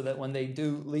so that when they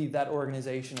do leave that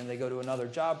organization and they go to another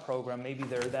job program, maybe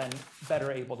they're then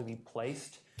better able to be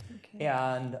placed. Okay.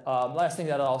 And last thing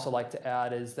that I'd also like to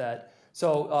add is that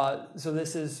so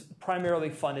this is primarily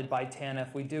funded by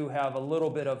TANF. We do have a little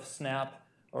bit of SNAP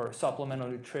or Supplemental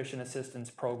Nutrition Assistance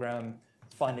Program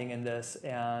funding in this,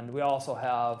 and we also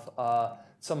have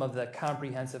some of the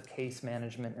Comprehensive Case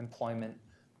Management Employment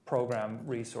Program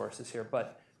resources here.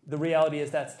 But the reality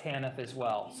is that's TANF as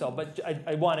well. So, but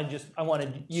I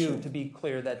wanted you to be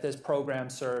clear that this program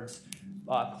serves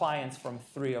clients from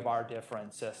 3 of our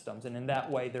different systems, and in that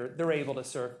way, they're able to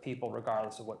serve people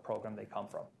regardless of what program they come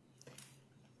from.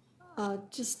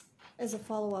 Just as a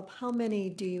follow-up, how many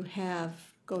do you have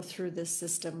go through this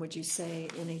system, would you say,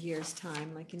 in a year's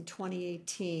time? Like in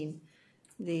 2018,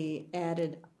 the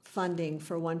added funding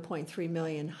for $1.3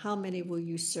 million, how many will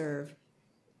you serve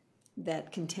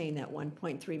that contain that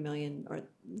 1.3 million or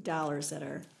dollars that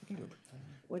are,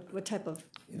 what type of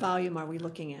volume are we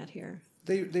looking at here?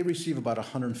 They receive about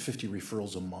 150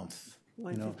 referrals a month.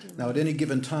 You know, 150 now at any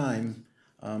given time,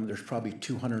 there's probably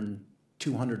 200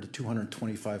 to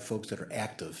 225 folks that are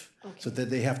active, so that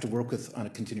they have to work with on a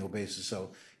continual basis.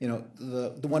 So, you know,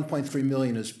 the 1.3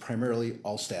 million is primarily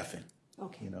all staffing.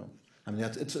 Okay. You know, I mean,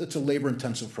 it's a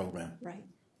labor-intensive program. Right.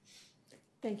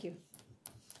 Thank you.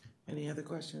 Any other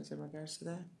questions in regards to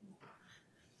that?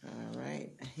 All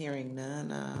right, hearing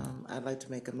none, I'd like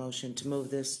to make a motion to move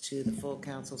this to the full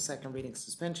council second reading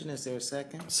suspension. Is there a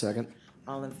second? Second.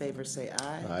 All in favor say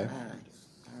aye. Aye.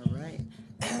 All right.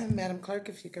 Madam Clerk,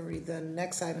 if you can read the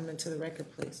next item into the record,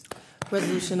 please.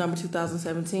 Resolution number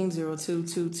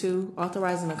 2017-0222,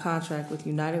 authorizing a contract with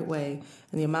United Way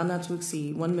in the amount not to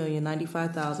exceed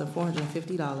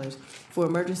 $1,095,450 for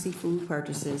emergency food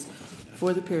purchases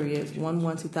for the period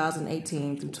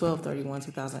 1/1/2018 through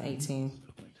 12/31/2018.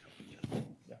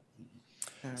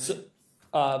 So,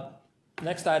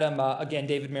 next item, again,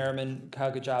 David Merriman,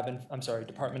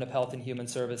 Department of Health and Human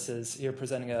Services, here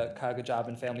presenting a Cuyahoga Job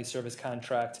and Family Service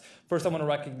contract. First, I want to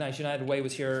recognize United Way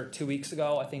was here 2 weeks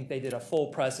ago. I think they did a full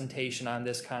presentation on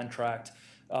this contract,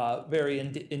 very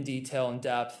in detail and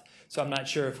depth. So I'm not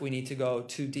sure if we need to go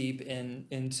too deep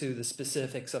into the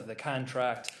specifics of the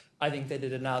contract. I think they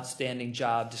did an outstanding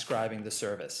job describing the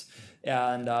service.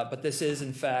 And but this is,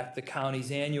 in fact, the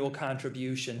county's annual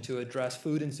contribution to address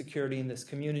food insecurity in this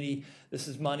community. This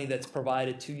is money that's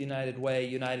provided to United Way.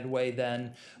 United Way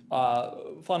then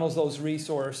funnels those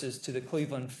resources to the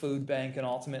Cleveland Food Bank and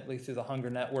ultimately through the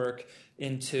Hunger Network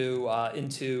into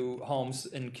homes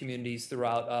and communities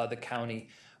throughout the county.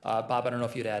 Bob, I don't know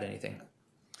if you'd add anything.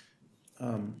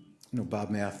 Bob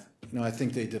Math. I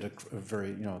think they did a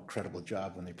very, credible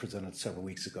job when they presented several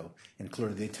weeks ago. And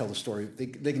clearly they tell the story,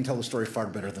 they can tell the story far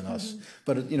better than us.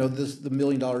 But, the $1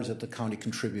 million that the county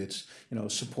contributes,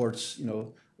 supports,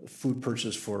 food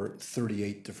purchase for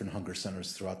 38 different hunger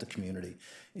centers throughout the community.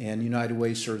 And United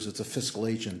Way serves as a fiscal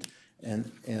agent.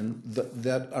 And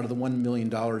that out of the $1 million,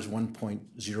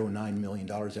 $1.09 million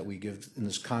that we give in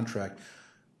this contract,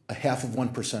 a half of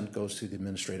 1% goes to the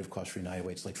administrative cost for United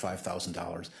Way. It's like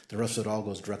 $5,000. The rest of it all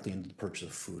goes directly into the purchase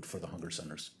of food for the hunger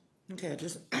centers. Okay, I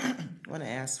just want to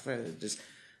ask for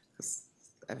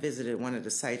I visited one of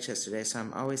the sites yesterday, so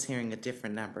I'm always hearing a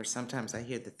different number. Sometimes I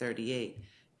hear the 38,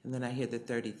 and then I hear the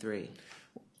 33.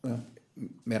 Well,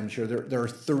 Madam Chair, there are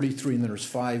 33, and then there's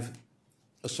 5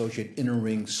 associate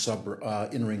inner-ring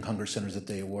hunger centers that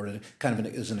they awarded, kind of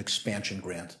as an expansion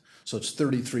grant. So it's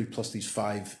 33 plus these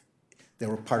 5. They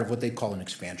were part of what they call an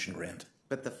expansion grant.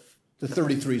 But the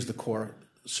 33 is the core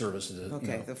services.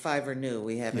 Okay, the 5 are new.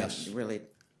 We haven't really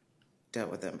dealt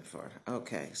with them before.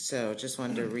 Okay, so just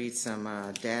wanted to read some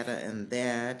data in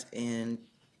that. And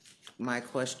my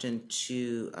question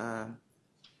to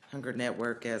Hunger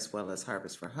Network as well as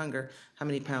Harvest for Hunger, how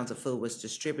many pounds of food was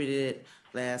distributed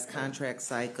last contract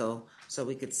cycle, so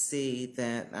we could see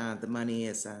that the money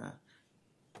is,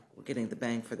 we're getting the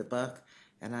bang for the buck.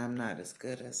 And I'm not as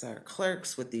good as our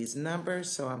clerks with these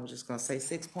numbers, so I'm just going to say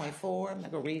 6.4. I'm not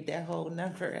going to read that whole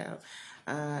number out.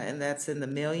 And that's in the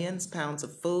millions, pounds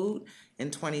of food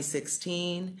in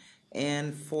 2016.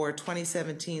 And for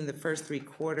 2017, the first 3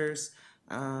 quarters,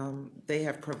 they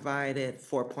have provided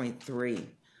 4.3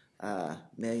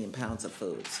 million pounds of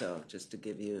food. So just to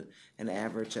give you an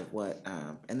average of what,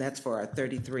 and that's for our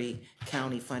 33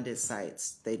 county-funded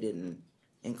sites. They didn't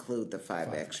include the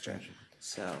 5 extra.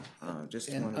 So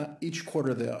just each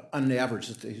quarter, on average,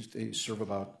 they serve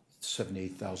about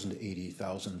 78,000 to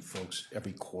 80,000 folks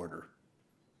every quarter.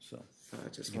 So I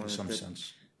just give you some wanted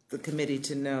sense. The committee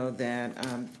to know that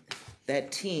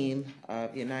that team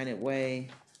of United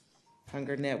Way,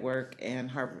 Hunger Network,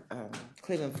 and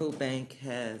Cleveland Food Bank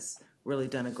has really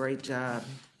done a great job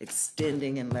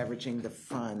extending and leveraging the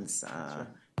funds,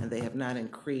 and they have not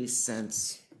increased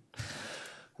since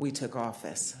we took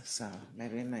office. So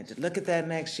maybe I need to look at that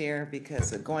next year,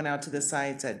 because going out to the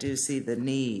sites, I do see the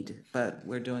need, but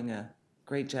we're doing a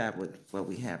great job with what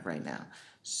we have right now.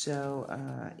 So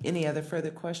any other further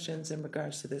questions in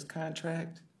regards to this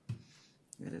contract?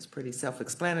 It is pretty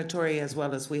self-explanatory, as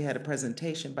well as we had a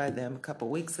presentation by them a couple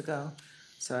weeks ago.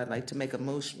 So I'd like to make a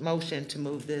motion to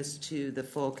move this to the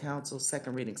full council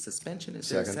second reading suspension. Is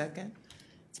there a second?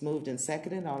 It's moved and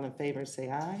seconded. All in favor say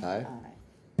aye. Aye.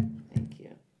 Thank you.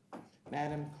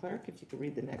 Madam Clerk, if you could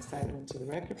read the next item into the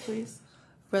record, please.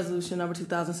 Resolution number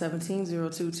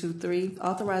 2017-0223,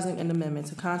 authorizing an amendment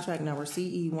to contract number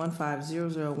CE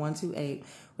 1500128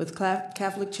 with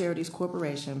Catholic Charities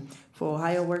Corporation for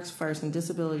Ohio Works First and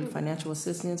Disability Financial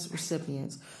Assistance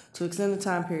recipients to extend the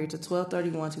time period to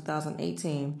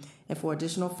 12/31/2018 and for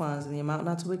additional funds in the amount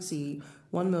not to exceed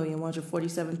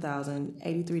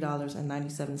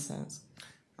 $1,147,083.97.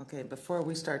 Okay, before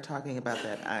we start talking about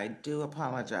that, I do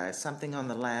apologize. Something on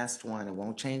the last one, it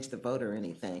won't change the vote or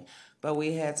anything, but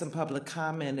we had some public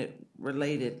comment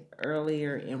related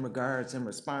earlier in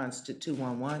response to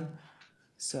 211.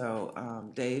 So,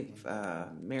 Dave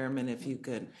Merriman, if you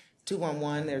could,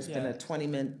 211, there's been a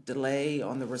 20-minute delay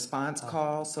on the response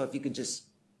call, so if you could just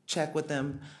check with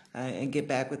them and get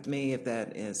back with me if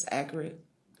that is accurate.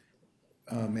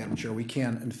 Madam Chair, we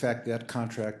can. In fact, that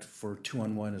contract for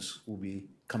 211 will be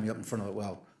coming up in front of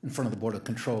the Board of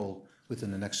Control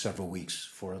within the next several weeks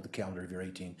for the calendar year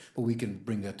 18. But we can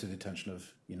bring that to the attention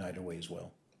of United Way as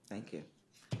well. Thank you.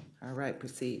 All right,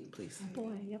 proceed, please.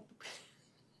 Boy, yep.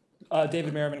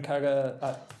 David Merriman,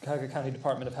 Cuyahoga County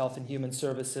Department of Health and Human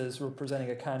Services. We're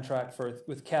presenting a contract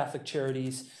with Catholic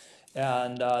Charities,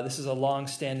 and this is a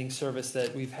long-standing service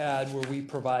that we've had where we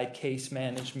provide case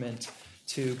management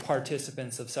to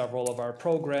participants of several of our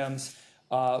programs.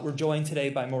 We're joined today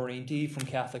by Maureen D. from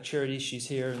Catholic Charities. She's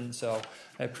here, and so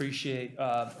I appreciate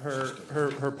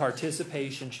her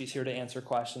participation. She's here to answer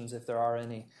questions if there are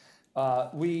any.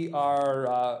 We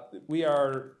are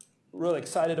really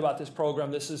excited about this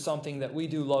program. This is something that we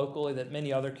do locally that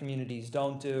many other communities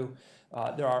don't do.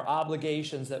 There are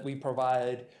obligations that we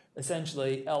provide,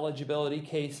 essentially eligibility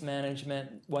case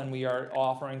management when we are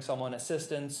offering someone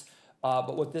assistance.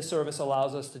 But what this service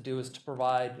allows us to do is to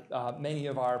provide many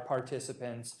of our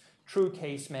participants true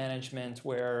case management,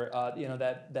 where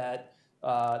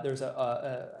there's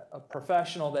a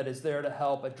professional that is there to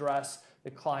help address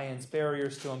the client's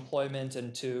barriers to employment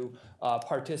and to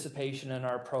participation in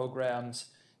our programs.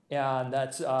 And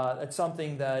that's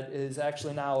something that is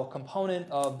actually now a component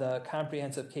of the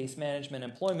Comprehensive Case Management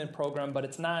Employment Program, but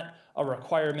it's not a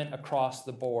requirement across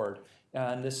the board.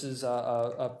 And this is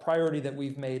a priority that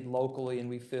we've made locally, and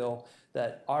we feel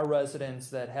that our residents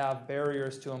that have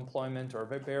barriers to employment or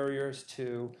barriers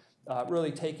to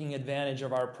really taking advantage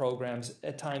of our programs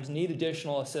at times need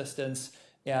additional assistance,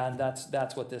 and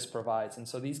that's what this provides. And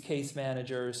so these case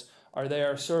managers are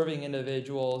there serving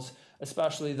individuals,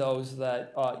 especially those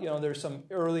that, there's some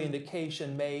early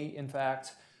indication may, in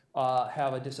fact,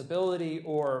 have a disability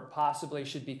or possibly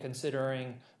should be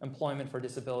considering employment for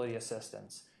disability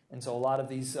assistance. And so a lot of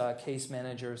these case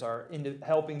managers are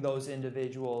helping those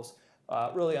individuals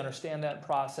really understand that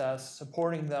process,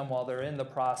 supporting them while they're in the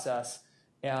process,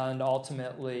 and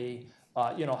ultimately,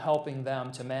 helping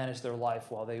them to manage their life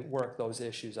while they work those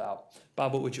issues out.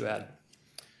 Bob, what would you add?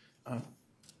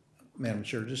 Madam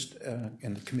Chair, just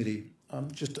in the committee,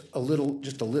 just a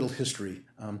little history.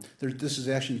 This is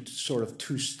actually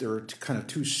there are kind of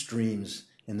two streams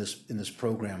in this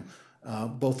program,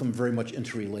 both of them very much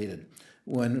interrelated.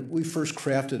 When we first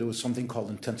crafted, it was something called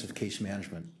intensive case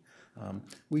management.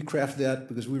 We crafted that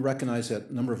because we recognized that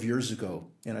a number of years ago,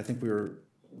 and I think we were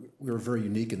very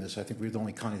unique in this. I think we were the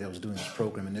only county that was doing this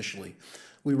program initially.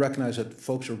 We recognized that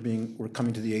folks were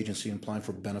coming to the agency and applying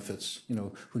for benefits,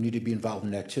 who need to be involved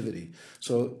in an activity.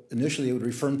 So initially, they would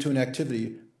refer them to an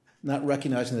activity, not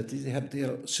recognizing that they had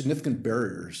significant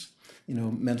barriers.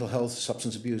 Mental health,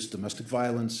 substance abuse, domestic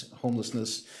violence,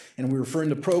 homelessness. And we're referring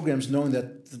to programs knowing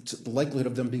that the likelihood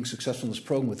of them being successful in this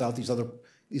program without these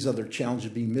other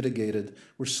challenges being mitigated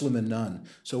were slim and none.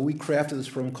 So we crafted this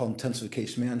program called intensive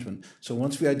case management. So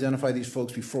once we identify these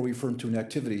folks before we refer them to an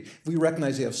activity, if we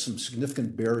recognize they have some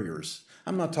significant barriers.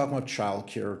 I'm not talking about child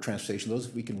care or transportation. Those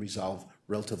we can resolve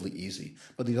relatively easy.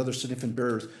 But these other significant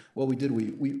barriers, what we did,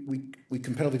 we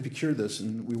competitively procured this,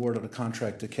 and we awarded a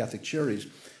contract to Catholic Charities,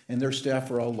 and their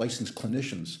staff are all licensed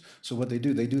clinicians. So what they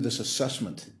do this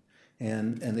assessment,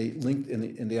 and they link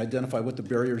and they identify what the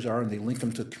barriers are, and they link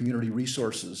them to community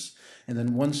resources. And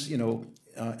then once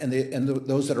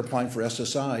those that are applying for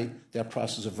SSI, that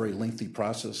process is a very lengthy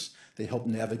process. They help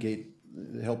navigate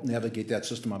that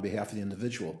system on behalf of the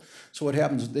individual. So what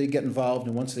happens is they get involved,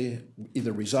 and once they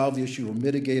either resolve the issue or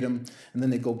mitigate them, and then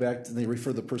they go back and they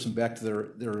refer the person back to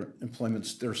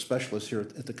their specialist here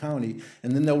at the county,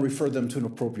 and then they'll refer them to an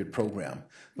appropriate program.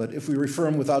 But if we refer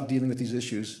them without dealing with these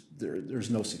issues, there's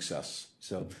no success.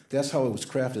 So that's how it was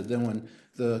crafted. Then when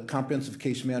the Comprehensive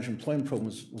Case Management Employment Program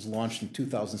was launched in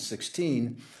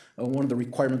 2016, one of the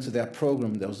requirements of that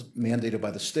program that was mandated by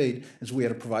the state is we had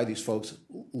to provide these folks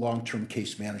long-term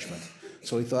case management.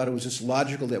 So we thought it was just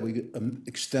logical that we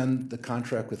extend the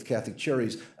contract with Catholic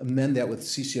Charities, amend that with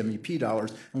CCMEP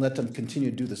dollars, and let them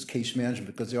continue to do this case management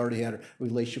because they already had a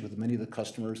relationship with many of the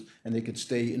customers, and they could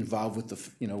stay involved with the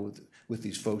with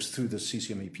these folks through the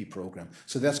CCMEP program.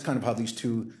 So that's kind of how these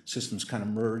two systems kind of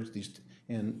merge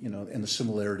and the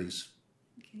similarities.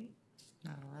 Okay.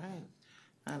 All right.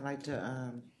 I'd like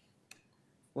to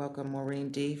welcome Maureen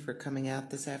D. for coming out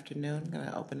this afternoon. I'm going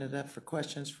to open it up for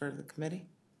questions for the committee.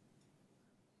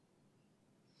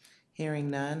 Hearing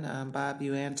none. Bob,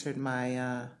 you answered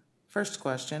my first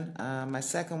question. My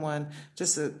second one,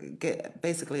 just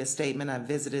basically a statement. I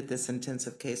visited this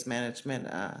intensive case management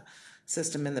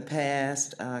system in the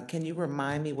past. Can you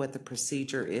remind me what the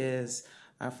procedure is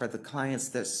for the clients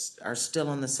that are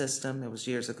still in the system? It was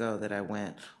years ago that I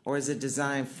went. Or is it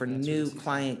designed for new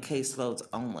client caseloads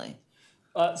only?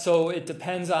 So it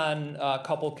depends on a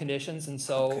couple conditions, and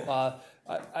so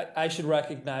I should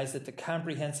recognize that the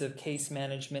Comprehensive Case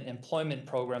Management Employment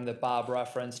Program that Bob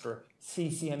referenced, or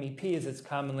CCMEP as it's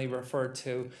commonly referred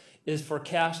to, is for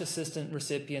cash assistant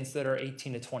recipients that are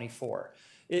 18 to 24.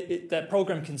 That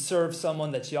program can serve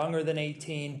someone that's younger than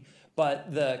 18,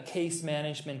 but the case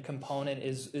management component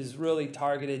is really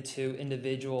targeted to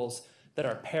individuals that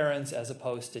are parents as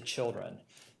opposed to children.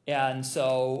 And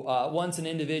so once an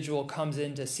individual comes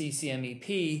into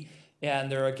CCMEP and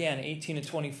they're, again, 18 to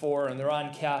 24 and they're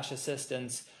on cash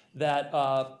assistance, that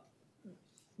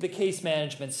the case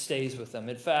management stays with them.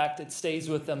 In fact, it stays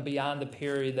with them beyond the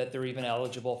period that they're even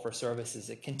eligible for services.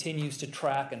 It continues to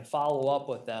track and follow up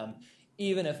with them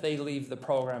even if they leave the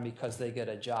program because they get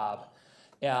a job.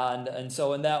 And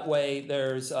so in that way,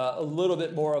 there's a little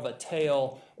bit more of a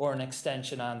tail or an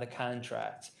extension on the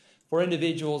contract. For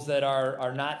individuals that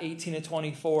are not 18 to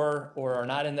 24 or are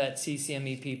not in that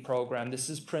CCMEP program, this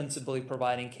is principally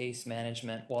providing case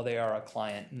management while they are a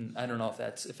client. And I don't know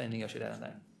if anything else should add on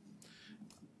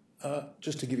that.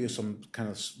 Just to give you some kind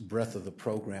of breadth of the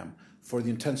program, for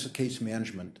the intensive case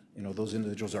management, those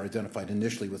individuals are identified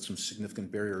initially with some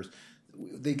significant barriers.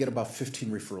 They get about 15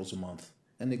 referrals a month.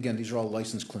 And again, these are all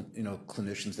licensed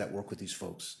clinicians that work with these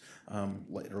folks,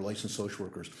 or licensed social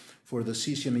workers. For the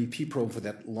CCMEP program, for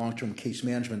that long-term case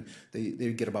management, they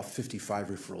get about 55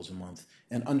 referrals a month.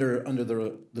 And under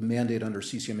the mandate under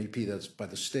CCMEP that's by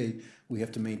the state, we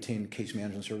have to maintain case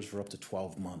management service for up to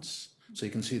 12 months. So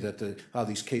you can see that how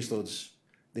these caseloads,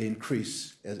 they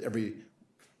increase as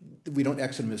we don't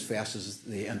exit them as fast as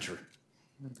they enter.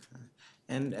 Okay.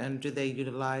 And do they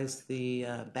utilize the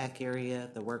back area,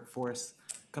 the workforce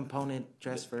component,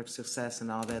 Dress for Success, and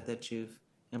all that you've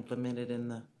implemented in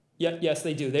the? Yes,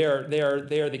 they do. They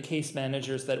are the case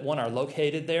managers that are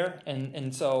located there,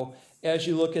 and so as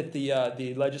you look at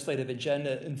the legislative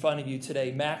agenda in front of you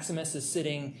today, Maximus is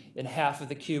sitting in half of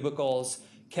the cubicles,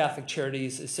 Catholic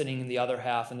Charities is sitting in the other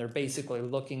half, and they're basically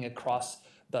looking across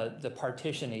the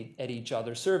partition at each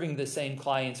other, serving the same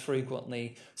clients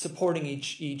frequently, supporting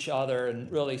each other, and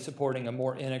really supporting a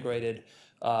more integrated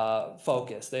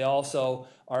focus. They also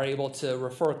are able to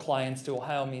refer clients to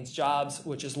Ohio Means Jobs,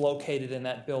 which is located in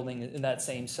that building, in that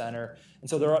same center. And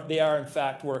so they are in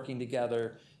fact working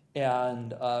together.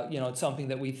 And it's something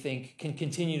that we think can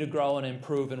continue to grow and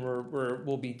improve, and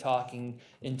we'll be talking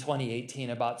in 2018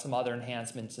 about some other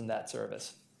enhancements in that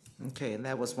service. Okay, and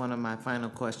that was one of my final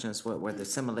questions. What were the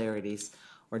similarities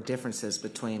or differences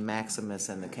between Maximus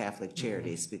and the Catholic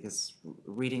Charities? Because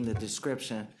reading the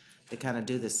description, they kind of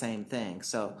do the same thing.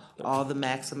 So all the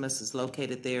Maximus is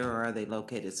located there, or are they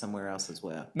located somewhere else as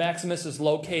well? Maximus is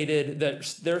located,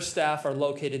 their staff are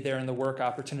located there in the Work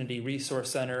Opportunity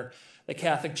Resource Center. The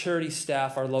Catholic Charities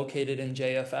staff are located in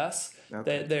JFS.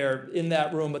 Okay. They're in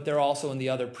that room, but they're also in the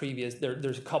other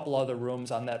there's a couple other rooms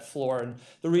on that floor. And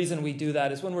the reason we do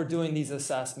that is when we're doing these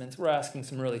assessments, we're asking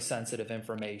some really sensitive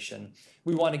information.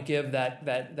 We want to give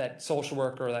that social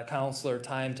worker or that counselor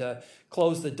time to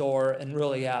close the door and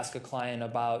really ask a client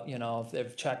about, if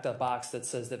they've checked a box that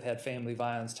says they've had family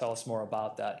violence, tell us more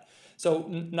about that. So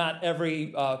not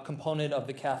every component of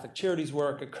the Catholic Charities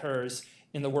work occurs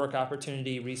in the Work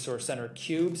Opportunity Resource Center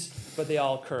cubes, but they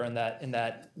all occur in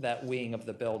that wing of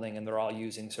the building, and they're all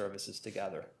using services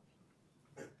together.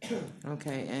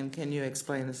 Okay, and can you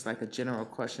explain this, like a general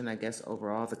question, I guess,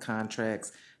 overall the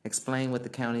contracts, explain what the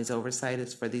county's oversight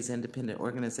is for these independent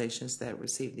organizations that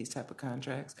receive these type of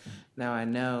contracts? Now, I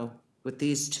know with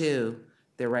these two,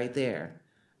 they're right there,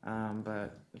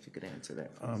 but if you could answer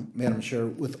that. Madam Chair,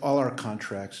 with all our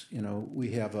contracts,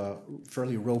 we have a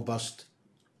fairly robust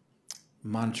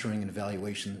monitoring and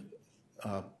evaluation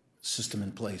system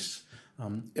in place.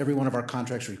 Every one of our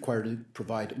contracts is required to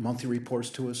provide monthly reports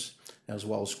to us, as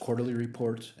well as quarterly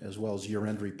reports, as well as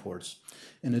year-end reports.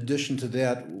 In addition to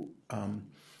that,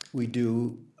 we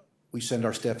send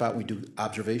our staff out and we do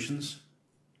observations.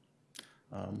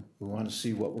 We want to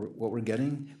see what we're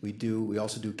getting. We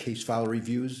also do case file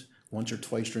reviews once or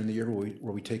twice during the year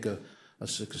where we take a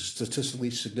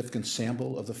statistically significant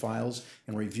sample of the files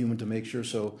and review them to make sure.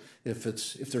 So if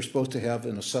they're supposed to have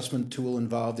an assessment tool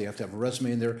involved, they have to have a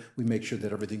resume in there. We make sure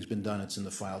that everything's been done. It's in the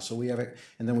file. So we have it,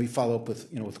 and then we follow up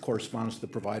with with correspondence to the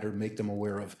provider, make them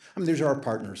aware of. These are our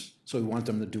partners, so we want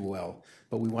them to do well,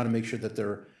 but we want to make sure that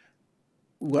they're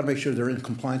in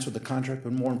compliance with the contract.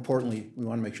 But more importantly, we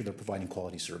want to make sure they're providing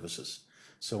quality services.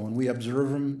 So when we observe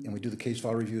them and we do the case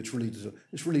file review, it's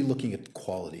really looking at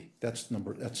quality. That's the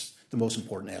most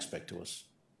important aspect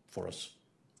for us.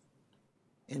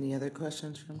 Any other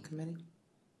questions from committee?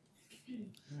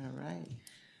 All right.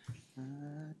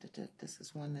 This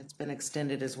is one that's been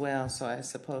extended as well, so I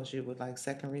suppose you would like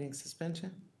second reading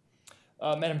suspension?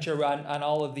 Madam Chair, on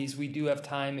all of these, we do have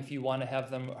time if you want to have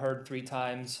them heard 3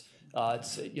 times.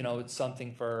 It's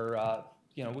something for,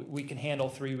 we can handle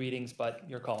 3 readings, but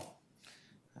your call.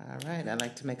 All right, I'd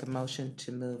like to make a motion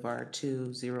to move our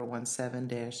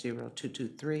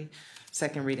 2017-0223,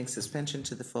 second reading suspension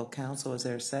to the full council. Is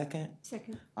there a second?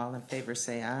 Second. All in favor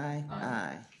say aye.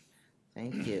 Aye.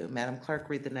 Thank you. Madam Clerk,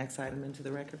 read the next item into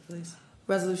the record, please.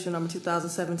 Resolution number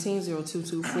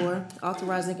 2017-0224,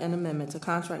 authorizing an amendment to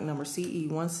contract number CE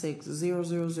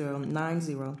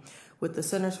 1600090 with the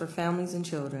Centers for Families and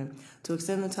Children to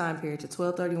extend the time period to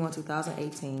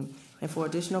 12/31/2018 and for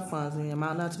additional funds in the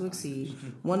amount not to exceed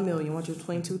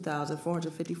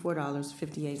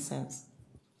 $1,122,454.58.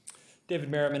 David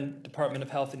Merriman, Department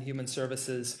of Health and Human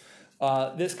Services.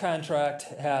 This contract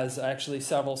has actually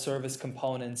several service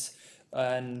components.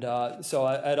 And so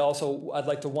I'd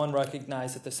like to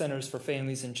recognize that the Centers for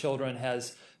Families and Children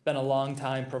has been a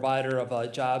long-time provider of a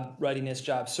job readiness,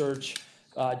 job search,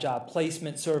 job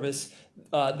placement service.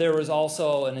 There was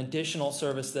also an additional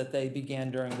service that they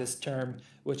began during this term,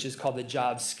 which is called the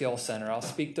Job Skill Center. I'll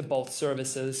speak to both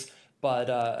services, but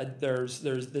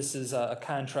this is a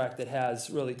contract that has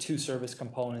really 2 service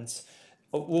components.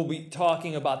 We'll be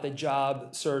talking about the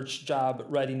job search, job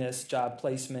readiness, job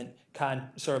placement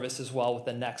service as well with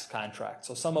the next contract.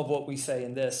 So some of what we say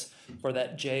in this for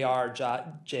that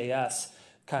JS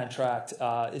contract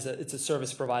it's a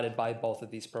service provided by both of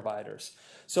these providers.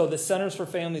 So the Centers for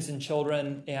Families and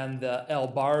Children and the El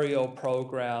Barrio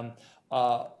program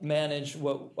manage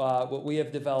what we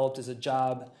have developed as a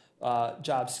job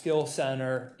skill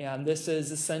center, and this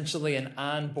is essentially an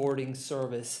onboarding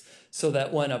service so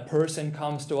that when a person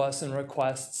comes to us and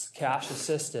requests cash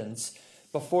assistance,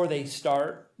 before they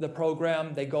start the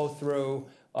program, they go through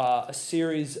a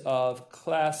series of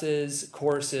classes,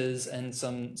 courses, and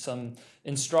some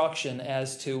instruction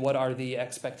as to what are the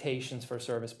expectations for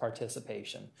service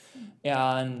participation.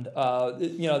 And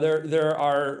there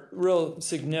are real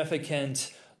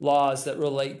significant laws that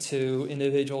relate to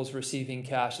individuals receiving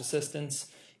cash assistance,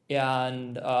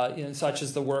 and such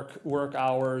as the work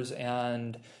hours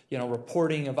and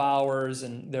reporting of hours,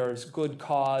 and there's good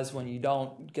cause when you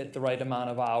don't get the right amount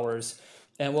of hours.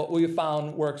 And what we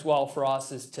found works well for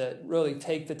us is to really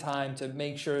take the time to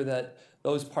make sure that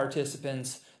those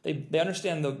participants they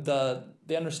understand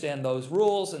they understand those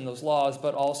rules and those laws,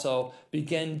 but also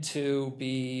begin to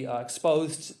be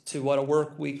exposed to what a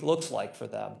work week looks like for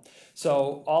them.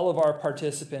 So all of our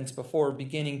participants, before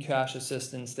beginning cash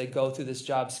assistance, they go through this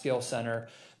Job Skill Center.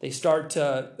 They start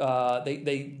to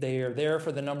they are there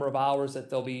for the number of hours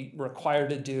that they'll be required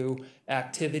to do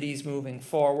activities moving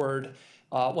forward.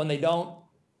 When they don't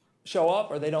show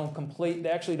up or they don't complete, they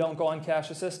actually don't go on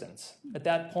cash assistance. At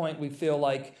that point, we feel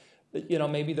like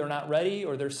maybe they're not ready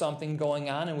or there's something going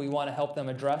on and we want to help them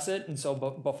address it. And so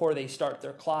before they start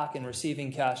their clock in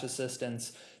receiving cash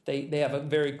assistance, they have a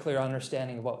very clear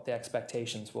understanding of what the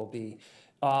expectations will be.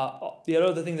 The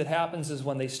other thing that happens is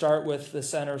when they start with the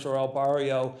centers or El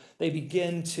Barrio, they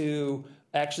begin to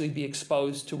actually be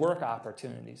exposed to work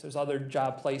opportunities. There's other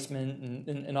job placement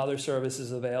and other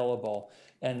services available.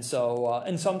 And so,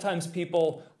 and sometimes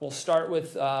people will start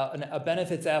with a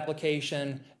benefits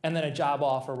application, and then a job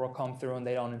offer will come through, and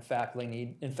they don't in fact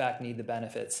need the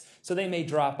benefits. So they may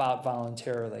drop out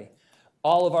voluntarily.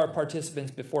 All of our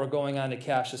participants, before going on to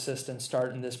cash assistance,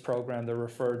 start in this program. They're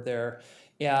referred there.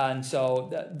 And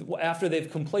so after they've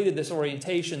completed this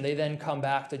orientation, they then come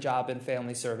back to Job and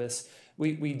Family Service.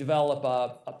 We develop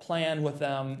a plan with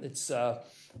them. It's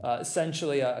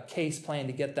essentially a case plan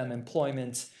to get them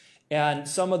employment. And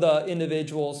some of the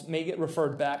individuals may get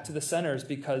referred back to the centers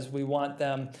because we want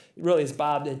them, really as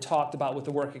Bob had talked about with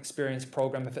the work experience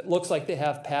program, if it looks like they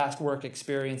have past work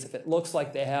experience, if it looks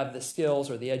like they have the skills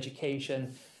or the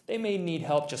education, they may need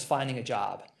help just finding a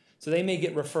job. So they may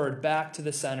get referred back to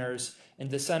the centers, and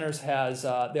the centers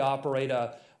they operate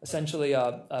essentially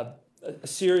a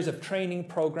series of training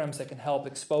programs that can help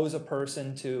expose a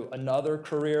person to another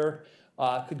career,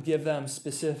 could give them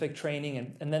specific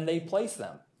training, and then they place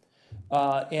them.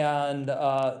 Or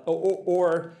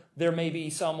there may be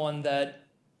someone that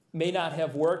may not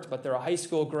have worked, but they're a high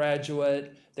school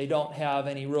graduate. They don't have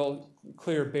any real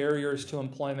clear barriers to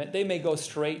employment. They may go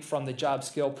straight from the job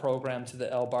skill program to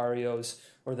the El Barrios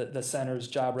or the center's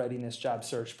job readiness, job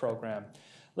search program.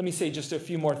 Let me say just a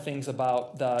few more things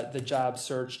about the job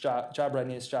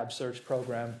readiness, job search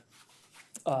program.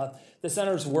 The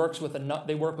centers work with a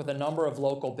number of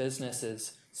local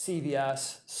businesses,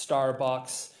 CVS,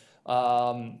 Starbucks.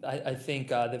 I think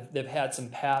they've had some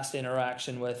past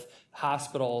interaction with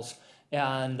hospitals,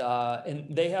 and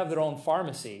they have their own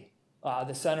pharmacy.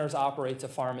 The centers operates a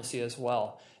pharmacy as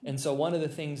well. And so one of the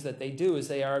things that they do is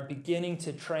they are beginning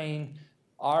to train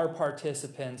our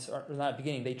participants, or not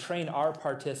beginning, they train our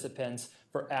participants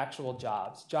for actual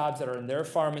jobs that are in their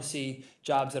pharmacy,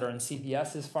 jobs that are in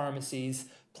CVS's pharmacies,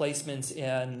 placements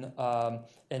in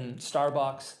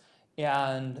Starbucks.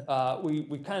 And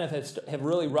we kind of have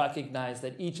really recognized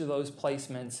that each of those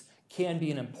placements can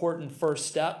be an important first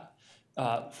step.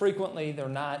 Frequently, they're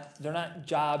not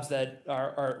jobs that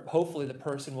are hopefully the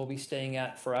person will be staying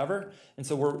at forever. And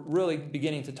so we're really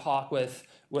beginning to talk with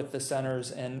the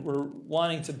centers, and we're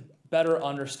wanting to better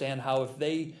understand how, if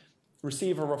they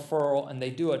receive a referral and they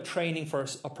do a training for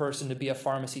a person to be a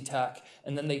pharmacy tech,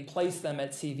 and then they place them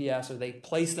at CVS or they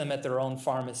place them at their own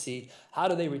pharmacy, how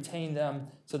do they retain them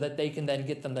so that they can then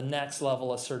get them the next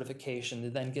level of certification, to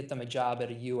then get them a job at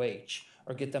a UH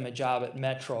or get them a job at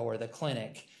Metro or the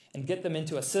clinic, and get them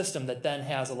into a system that then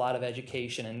has a lot of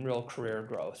education and real career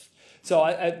growth. So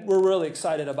we're really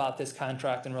excited about this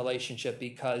contract and relationship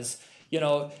because,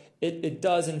 it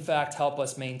does in fact help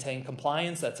us maintain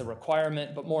compliance. That's a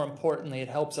requirement, but more importantly, it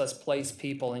helps us place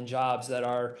people in jobs that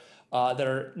are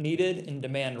needed, in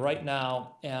demand right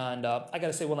now. And I got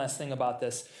to say one last thing about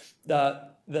this: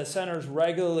 the centers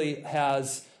regularly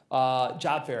has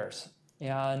job fairs,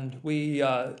 and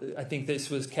I think this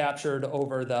was captured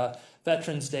over the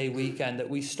Veterans Day weekend that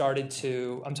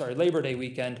Labor Day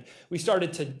weekend. We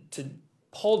started to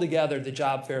pull together the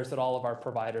job fairs that all of our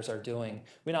providers are doing.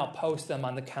 We now post them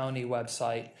on the county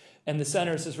website, and the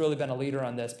centers has really been a leader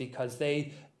on this because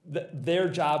their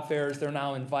job fairs, they're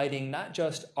now inviting not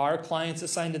just our clients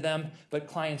assigned to them, but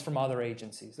clients from other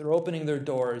agencies. They're opening their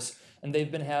doors, and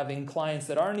they've been having clients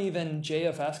that aren't even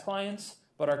JFS clients,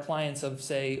 but are clients of,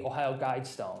 say, Ohio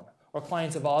Guidestone, or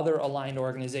clients of other aligned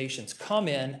organizations come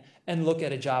in and look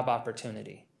at a job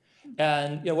opportunity.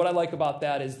 And what I like about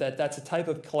that is that that's a type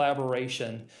of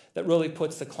collaboration that really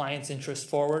puts the client's interest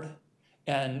forward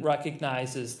and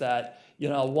recognizes that,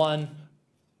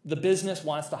 the business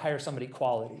wants to hire somebody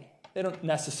quality. They don't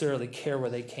necessarily care where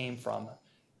they came from.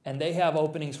 And they have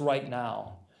openings right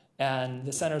now. And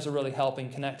the centers are really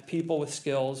helping connect people with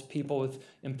skills, people with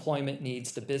employment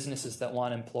needs, to businesses that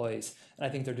want employees. And I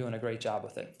think they're doing a great job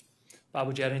with it. Bob,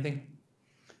 would you add anything?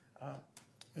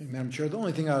 Madam Chair, the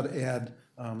only thing I would add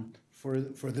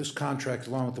for this contract,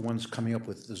 along with the ones coming up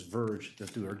with this Verge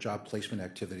that do our job placement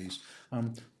activities,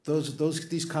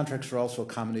 these contracts are also a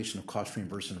combination of cost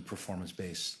reimbursement and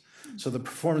performance-based. So the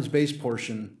performance-based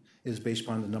portion is based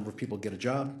upon the number of people get a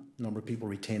job, number of people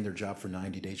retain their job for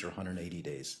 90 days or 180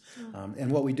 days. And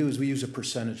what we do is we use a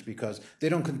percentage because they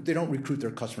don't recruit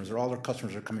their customers. All their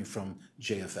customers are coming from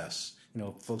JFS,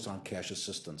 folks on cash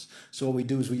assistance. So what we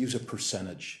do is we use a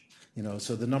percentage.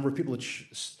 So the number of people that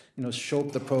show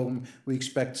up the program, we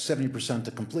expect 70%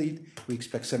 to complete. We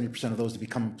expect 70% of those to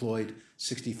become employed,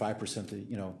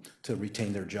 65% to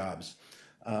retain their jobs.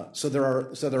 So there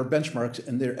are benchmarks,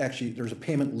 and there's a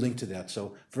payment linked to that.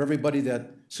 So for everybody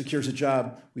that secures a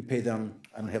job, we pay them,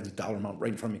 I don't have the dollar amount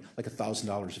right in front of me, like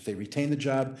 $1,000. If they retain the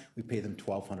job, we pay them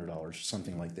 $1,200,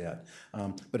 something like that.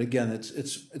 But again,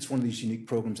 it's one of these unique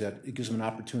programs that it gives them an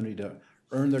opportunity to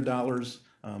earn their dollars.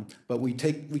 But we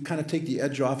kind of take the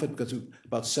edge off it because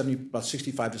about 65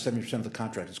 to 70% of the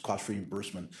contract is cost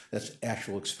reimbursement. That's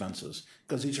actual expenses,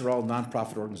 because these are all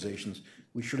nonprofit organizations.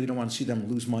 We surely don't want to see them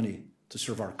lose money to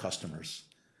serve our customers,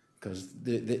 because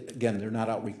again, they're not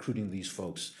out recruiting these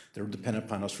folks. They're dependent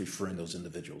upon us referring those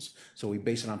individuals. So we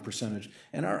base it on percentage,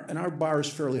 and our bar is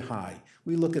fairly high.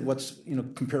 We look at what's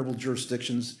comparable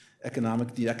jurisdictions,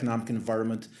 the economic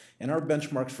environment, and our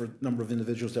benchmarks for number of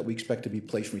individuals that we expect to be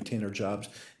placed and retain their jobs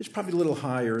is probably a little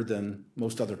higher than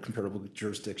most other comparable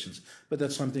jurisdictions. But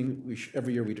that's something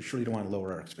every year we surely don't want to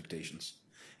lower our expectations.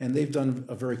 And they've done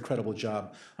a very credible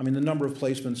job. I mean, the number of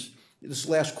placements, this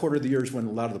last quarter of the year is when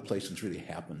a lot of the placements really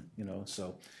happen, you know.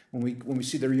 So when we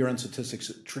see their year-end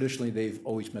statistics, traditionally they've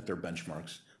always met their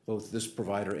benchmarks, both this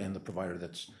provider and the provider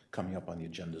that's coming up on the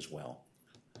agenda as well.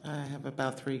 I have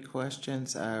about 3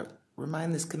 questions.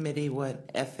 Remind this committee what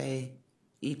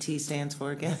FAET stands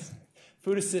for again.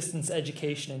 Food Assistance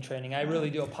Education and Training. I really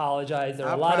do apologize. There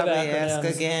are I'll a lot of probably acronyms.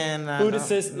 ask again. Food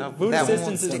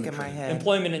assistance is in my head.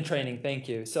 employment and training. Thank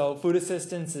you. So food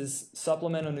assistance is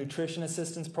Supplemental Nutrition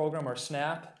Assistance Program, or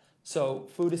SNAP. So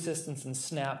food assistance and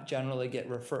SNAP generally get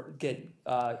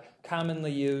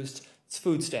commonly used. It's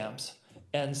food stamps.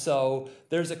 And so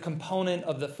there's a component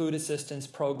of the food assistance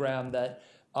program that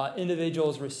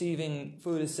individuals receiving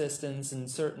food assistance in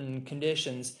certain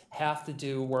conditions have to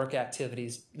do work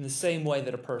activities in the same way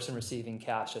that a person receiving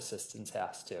cash assistance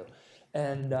has to.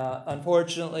 And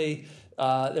unfortunately,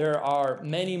 there are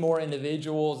many more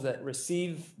individuals that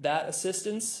receive that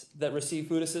assistance, that receive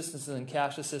food assistance than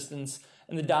cash assistance,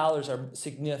 and the dollars are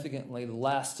significantly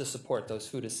less to support those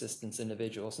food assistance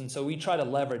individuals. And so we try to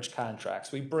leverage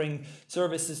contracts. We bring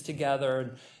services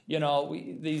together,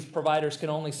 and these providers can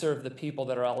only serve the people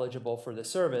that are eligible for the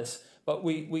service, but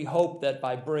we hope that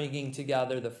by bringing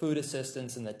together the food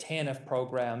assistance and the TANF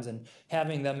programs and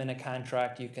having them in a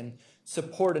contract, you can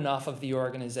support enough of the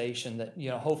organization that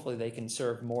hopefully they can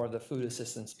serve more of the food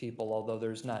assistance people, although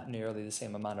there's not nearly the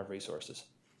same amount of resources.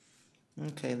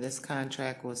 Okay, this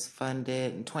contract was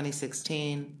funded in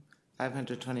 2016,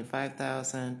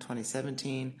 $525,000,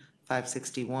 2017,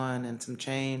 $561 and some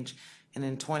change, and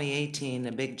in 2018,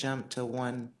 a big jump to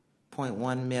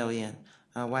 $1.1 million.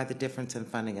 Why the difference in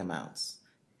funding amounts?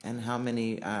 And how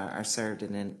many are served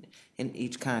in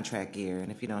each contract year?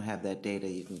 And if you don't have that data,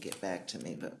 you can get back to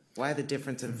me. But why the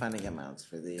difference in funding amounts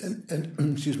for these? And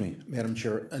excuse me, Madam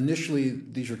Chair, initially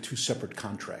these are 2 separate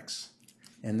contracts.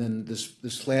 And then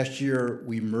this last year,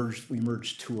 we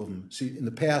merged 2 of them. See, in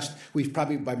the past, we've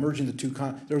probably, by merging the 2,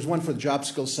 there was one for the Job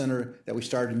Skills Center that we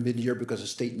started in mid-year because the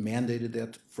state mandated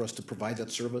that for us to provide that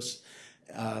service.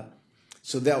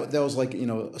 So that was like, a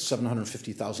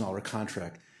 $750,000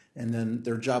 contract. And then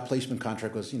their job placement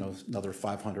contract was, another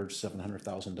 $500,000,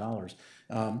 $700,000.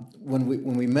 When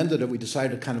we amended it, we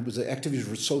decided because the activities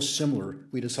were so similar,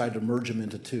 we decided to merge them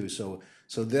into 2.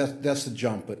 So that's the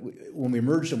jump. But when we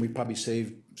merged them, we probably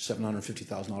saved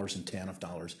 $750,000 in TANF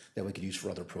dollars that we could use for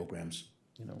other programs.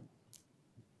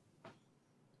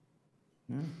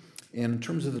 And in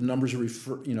terms of the numbers in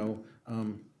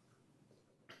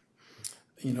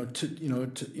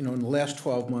the last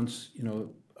 12 months,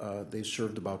 they've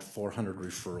served about 400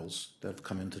 referrals that have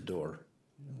come into door.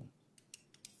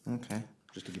 Okay.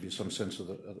 Just to give you some sense of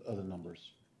the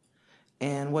numbers.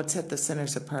 And what set the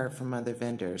centers apart from other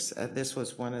vendors? This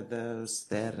was one of those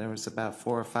that there was about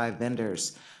 4 or 5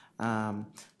 vendors.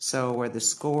 So were the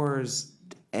scores,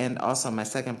 and also my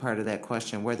second part of that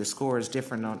question, were the scores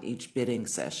different on each bidding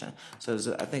session?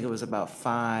 So I think it was about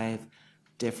 5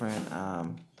 different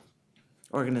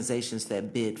organizations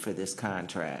that bid for this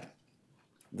contract.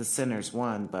 The centers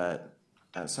won, but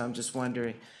so I'm just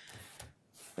wondering,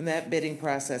 when that bidding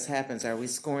process happens, are we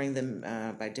scoring them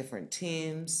by different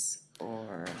teams?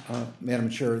 Or Madam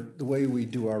Chair, the way we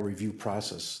do our review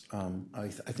process, I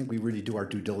think we really do our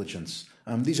due diligence.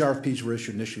 These RFPs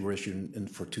initially were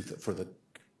issued for the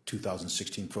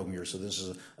 2016 program year, so this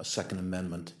is a second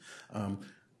amendment.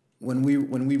 When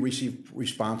we receive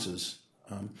responses,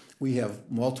 we have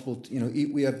multiple.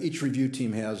 Each review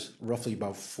team has roughly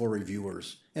about 4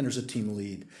 reviewers, and there's a team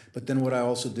lead. But then what I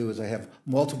also do is I have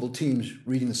multiple teams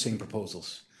reading the same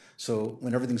proposals. So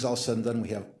when everything's all said and done, we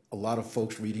have a lot of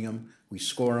folks reading them. We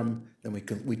score them, then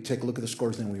we take a look at the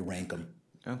scores, then we rank them.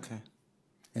 Okay.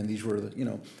 And these were,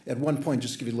 at one point,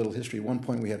 just to give you a little history, at one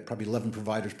point we had probably 11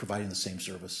 providers providing the same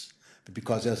service. But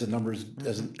because as the numbers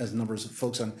of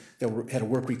folks that had a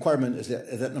work requirement, as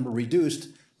that number reduced,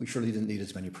 we surely didn't need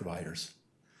as many providers.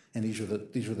 And these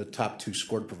were the top 2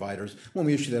 scored providers when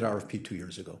we issued that RFP 2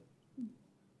 years ago.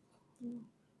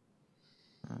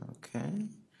 Okay.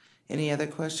 Any other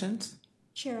questions?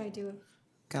 Chair, I do.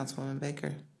 Councilwoman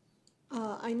Baker.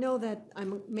 I know that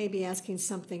I'm maybe asking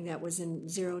something that was in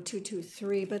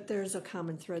 0223, but there's a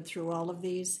common thread through all of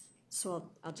these, so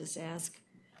I'll just ask.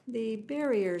 The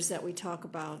barriers that we talk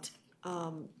about,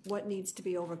 what needs to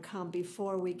be overcome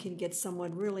before we can get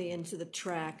someone really into the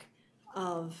track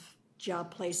of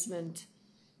job placement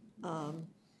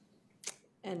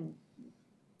and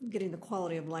getting the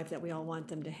quality of life that we all want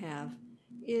them to have.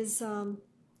 Is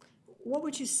what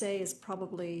would you say is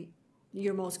probably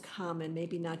your most common,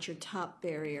 maybe not your top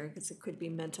barrier, because it could be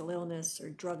mental illness or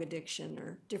drug addiction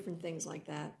or different things like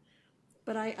that.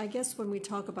 But I guess when we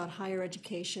talk about higher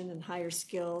education and higher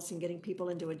skills and getting people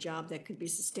into a job that could be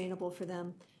sustainable for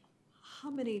them,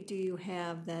 how many do you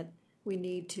have that we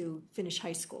need to finish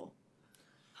high school?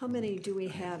 How many do we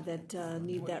have that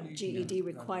need that GED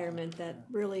requirement that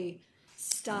really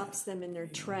stops them in their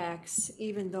tracks,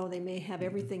 even though they may have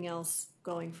everything else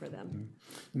going for them?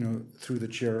 You know, through the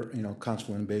chair, you know,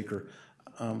 Councilwoman Baker,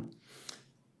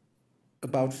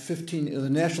 about 15, the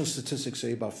national statistics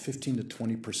say about 15 to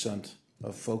 20%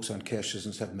 of folks on cash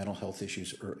assistance have mental health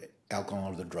issues or alcohol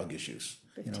or other drug issues.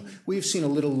 15. You know, we've seen a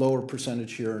little lower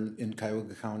percentage here in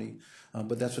Cuyahoga County,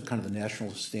 but that's what kind of the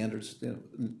national standards, you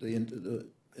know,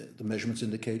 the measurements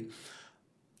indicate.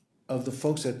 Of the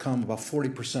folks that come, about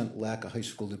 40% lack a high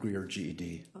school degree or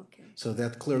GED. Okay. So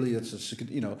that clearly, it's a,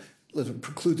 you know, it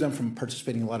precludes them from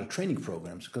participating in a lot of training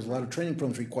programs, because a lot of training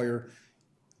programs require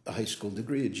a high school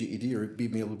degree, a GED, or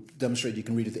being able to demonstrate you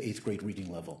can read at the 8th grade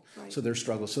reading level. Right. So there's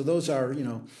struggles. So those are, you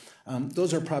know,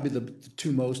 those are probably the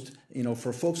two most, you know,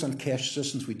 for folks on cash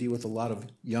assistance, we deal with a lot of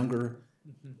younger,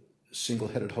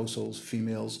 single-headed households,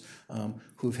 females,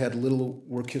 who've had little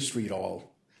work history at all.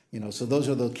 You know, so those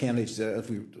are the candidates that, as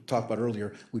we talked about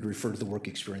earlier, we'd refer to the work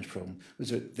experience program.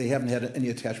 They haven't had any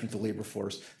attachment to the labor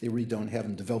force. They really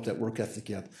haven't developed that work ethic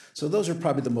yet. So those are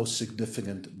probably the most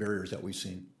significant barriers that we've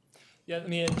seen. Yeah, let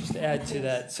me just add to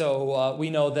that. So we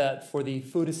know that for the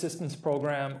Food Assistance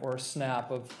Program, or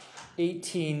SNAP, of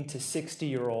 18 to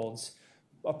 60-year-olds,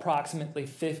 approximately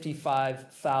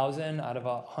 55,000 out of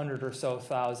 100 or so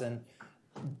thousand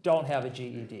don't have a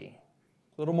GED.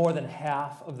 A little more than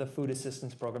half of the Food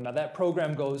Assistance Program. Now that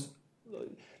program goes,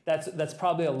 that's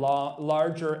probably a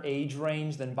larger age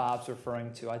range than Bob's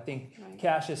referring to. I think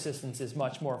cash assistance is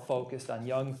much more focused on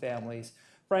young families,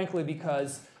 frankly,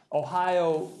 because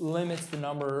Ohio limits the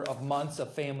number of months a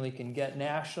family can get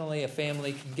nationally. A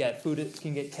family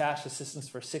can get cash assistance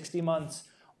for 60 months.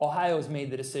 Ohio's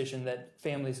made the decision that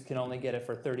families can only get it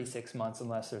for 36 months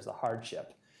unless there's a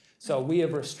hardship. So we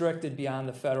have restricted beyond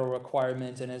the federal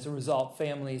requirement, and as a result,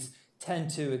 families tend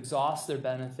to exhaust their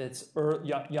benefits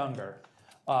younger.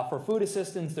 For food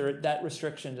assistance, that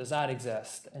restriction does not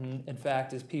exist. And in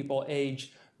fact, as people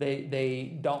age,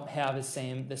 they don't have the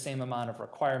same amount of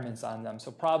requirements on them. So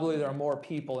probably there are more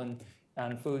people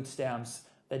on food stamps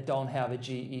that don't have a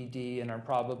GED and are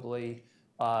probably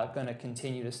going to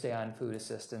continue to stay on food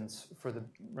assistance for the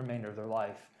remainder of their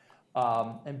life.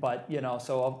 But you know,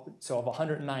 so of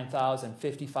 109,000,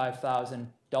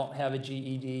 55,000 don't have a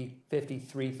GED,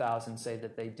 53,000 say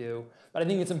that they do. But I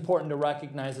think it's important to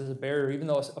recognize as a barrier, even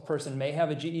though a person may have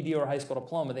a GED or a high school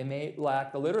diploma, they may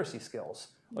lack the literacy skills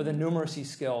or the numeracy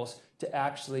skills to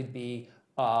actually be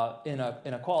in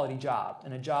a quality job,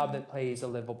 in a job that pays a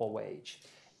livable wage.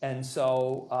 And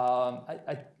so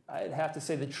I'd have to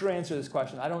say the true answer to this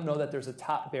question, I don't know that there's a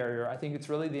top barrier. I think it's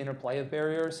really the interplay of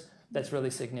barriers that's really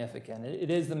significant. It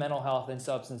is the mental health and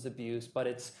substance abuse, but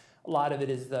a lot of it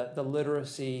is the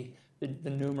literacy, the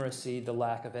numeracy, the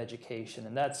lack of education.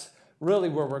 And that's really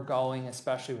where we're going,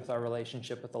 especially with our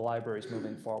relationship with the libraries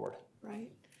moving forward. Right.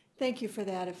 Thank you for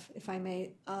that, if I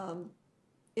may.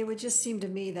 It would just seem to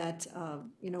me that,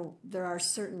 you know, there are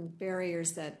certain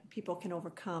barriers that people can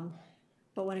overcome,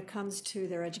 but when it comes to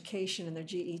their education and their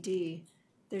GED,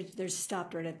 they're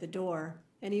stopped right at the door.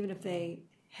 And even if they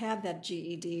have that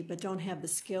GED but don't have the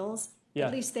skills,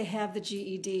 at least they have the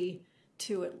GED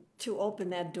to open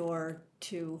that door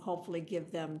to hopefully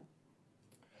give them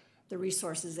the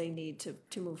resources they need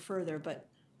to move further. But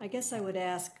I guess I would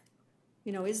ask,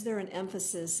 you know, is there an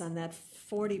emphasis on that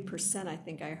 40%, I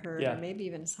think I heard, or maybe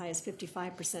even as high as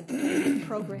 55%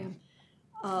 program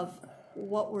of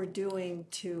what we're doing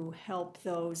to help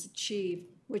those achieve,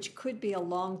 which could be a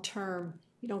long-term,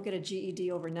 you don't get a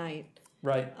GED overnight.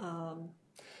 Right.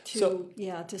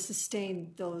 To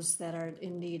sustain those that are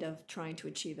in need of trying to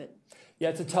achieve it. Yeah,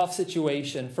 it's a tough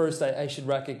situation. First, I should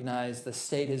recognize the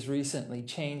state has recently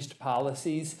changed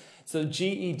policies. So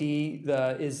GED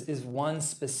is one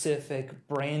specific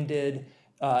branded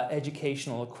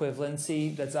educational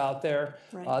equivalency that's out there.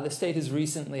 Right. The state has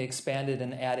recently expanded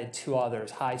and added two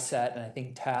others, HiSET, and I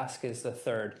think TASC is the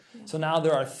third. Yeah. So now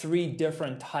there are 3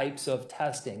 different types of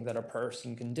testing that a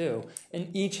person can do,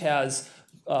 and each has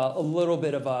a little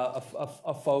bit of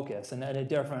a focus and a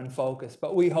different focus.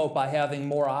 But we hope by having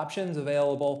more options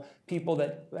available, people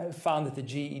that have found that the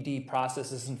GED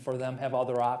process isn't for them have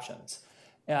other options.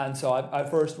 And so I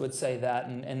first would say that,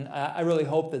 and I really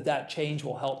hope that that change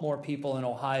will help more people in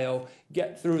Ohio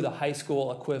get through the high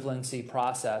school equivalency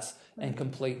process and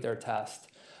complete their test.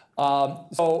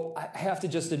 So I have to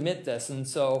just admit this, and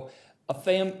so a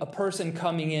person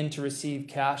coming in to receive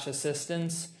cash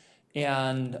assistance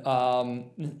and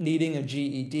needing a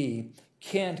GED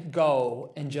can't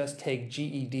go and just take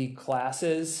GED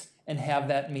classes and have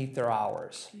that meet their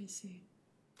hours. I see.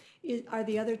 Are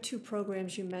the other two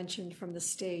programs you mentioned from the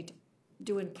state,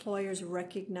 do employers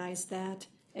recognize that?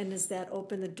 And does that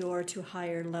open the door to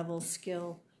higher level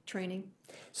skill training?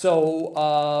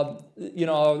 So, you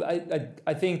know,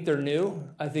 I think they're new.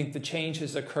 I think the change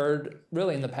has occurred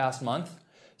really in the past month.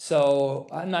 So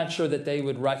I'm not sure that they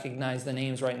would recognize the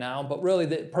names right now, but really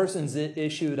the person's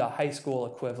issued a high school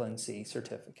equivalency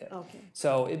certificate. Okay.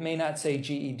 So it may not say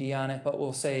GED on it, but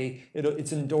we'll say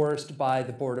it's endorsed by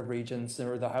the Board of Regents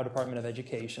or the Ohio Department of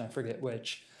Education. I forget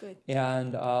which. Good.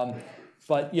 And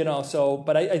but you know, so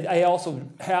but I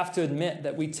also have to admit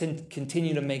that we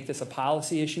continue to make this a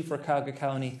policy issue for Cuyahoga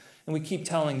County. And we keep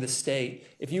telling the state,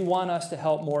 if you want us to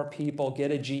help more people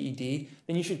get a GED,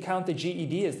 then you should count the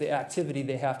GED as the activity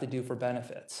they have to do for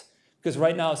benefits. Because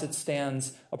right now, as it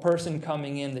stands, a person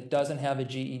coming in that doesn't have a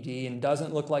GED and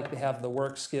doesn't look like they have the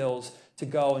work skills to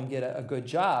go and get a good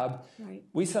job, right,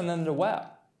 we send them to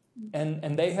WEP.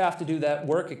 And they have to do that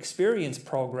work experience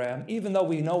program, even though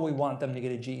we know we want them to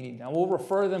get a GED. Now, we'll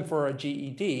refer them for a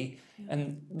GED,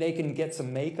 and they can get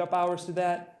some makeup hours to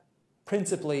that.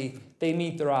 Principally, they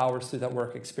meet their hours through that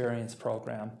work experience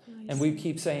program. Nice. And we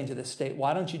keep saying to the state,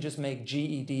 why don't you just make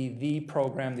GED the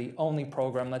program, the only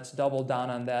program? Let's double down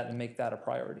on that and make that a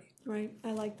priority. Right.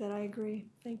 I like that. I agree.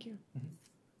 Thank you.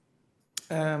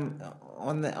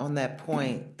 On that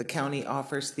point, the county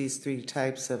offers these three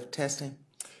types of testing?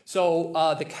 So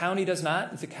the county does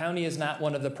not. The county is not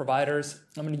one of the providers.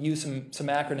 I'm going to use some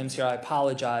acronyms here. I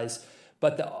apologize.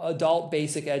 But the Adult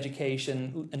Basic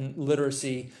Education and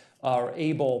Literacy our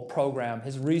ABLE program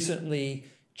has recently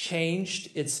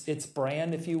changed its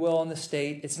brand, if you will, in the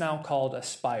state. It's now called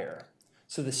Aspire.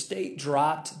 So the state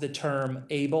dropped the term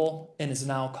ABLE and is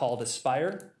now called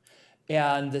Aspire.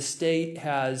 And the state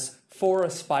has 4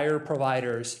 Aspire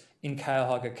providers in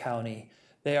Cuyahoga County.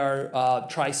 They are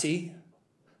Tri-C,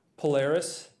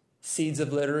 Polaris, Seeds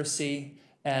of Literacy,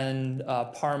 and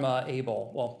Parma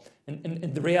ABLE. Well,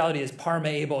 and the reality is Parma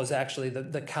ABLE is actually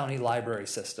the county library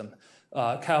system.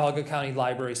 Cuyahoga County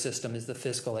Library System is the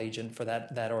fiscal agent for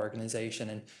that organization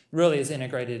and really has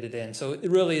integrated it in. So it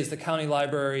really is the county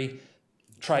library,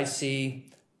 Tri-C,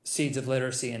 Seeds of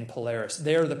Literacy, and Polaris.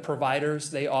 They're the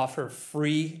providers. They offer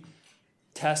free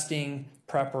testing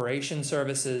preparation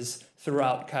services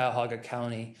throughout Cuyahoga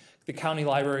County. The county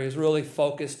library has really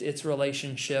focused its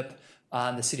relationship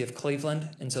on the city of Cleveland,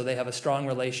 and so they have a strong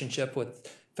relationship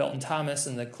with Felton Thomas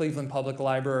and the Cleveland Public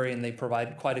Library, and they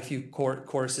provide quite a few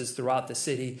courses throughout the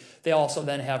city. They also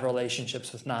then have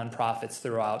relationships with nonprofits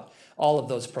throughout. All of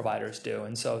those providers do.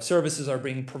 And so services are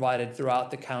being provided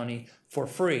throughout the county for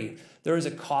free. There is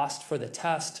a cost for the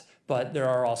test, but there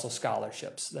are also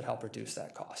scholarships that help reduce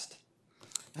that cost.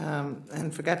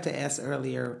 And forgot to ask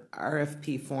earlier,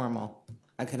 RFP formal.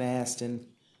 I could have asked in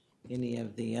any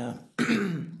of the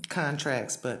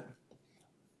contracts, but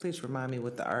please remind me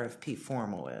what the RFP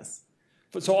formal is.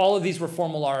 So all of these were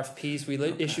formal RFPs. We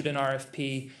issued an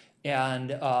RFP,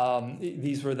 and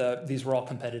these were all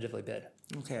competitively bid.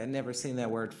 Okay, I'd never seen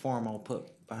that word formal put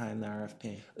behind the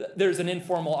RFP. There's an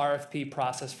informal RFP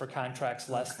process for contracts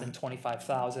less than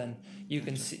 $25,000. You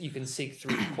can seek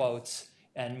 3 quotes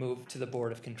and move to the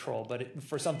Board of Control. But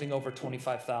for something over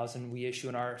 $25,000, we issue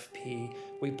an RFP,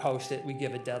 we post it, we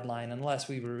give a deadline unless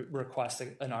we request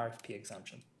an RFP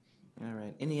exemption. All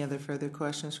right. Any other further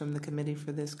questions from the committee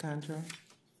for this contract?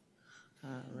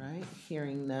 All right.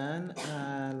 Hearing none,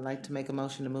 I'd like to make a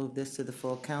motion to move this to the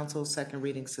full council. Second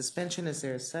reading suspension. Is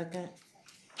there a second?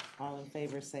 All in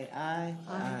favor say aye.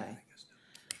 Aye.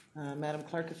 Madam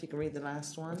Clerk, if you can read the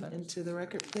last one into the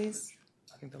record, please.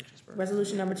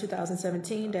 Resolution number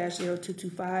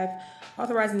 2017-0225,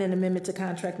 authorizing an amendment to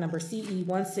contract number CE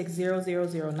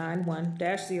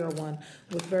 160091-01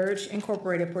 with Verge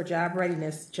Incorporated for job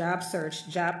readiness, job search,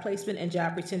 job placement, and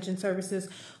job retention services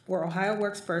for Ohio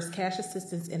Works First cash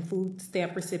assistance and food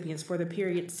stamp recipients for the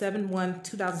period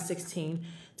 7/1/2016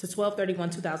 to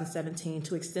 12/31/2017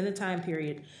 to extend the time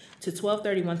period to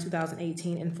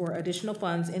 12/31/2018 and for additional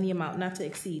funds in the amount not to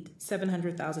exceed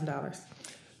 $700,000.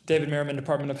 David Merriman,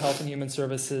 Department of Health and Human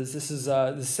Services. This is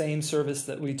the same service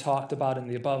that we talked about in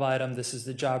the above item. This is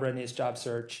the job readiness, job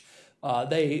search.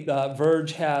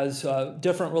 Verge has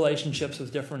different relationships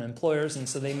with different employers, and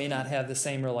so they may not have the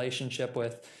same relationship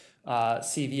with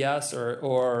CVS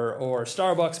or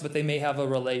Starbucks, but they may have a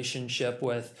relationship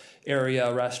with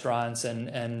area restaurants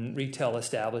and retail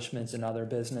establishments and other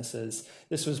businesses.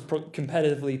 This was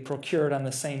competitively procured on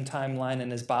the same timeline,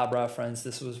 and as Bob referenced,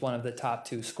 this was one of the top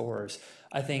 2 scorers.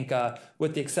 I think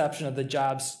with the exception of the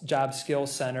Job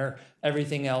Skills Center,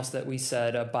 everything else that we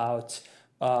said about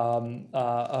the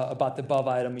above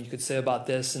item, you could say about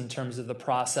this in terms of the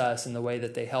process and the way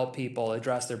that they help people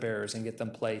address their barriers and get them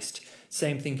placed.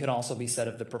 Same thing can also be said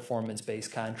of the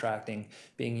performance-based contracting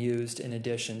being used in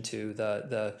addition to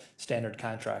the standard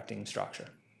contracting structure.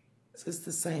 Is this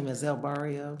the same as El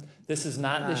Barrio? This is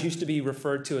not. This used to be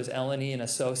referred to as L&E and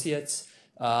Associates.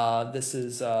 This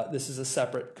is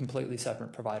a completely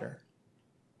separate provider.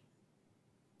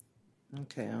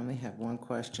 Okay, I only have one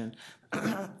question,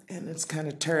 and it's kind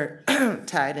of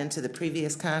tied into the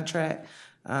previous contract,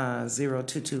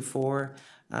 0224.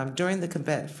 During the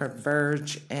combat for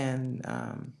Verge and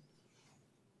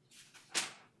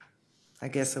I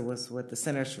guess it was with the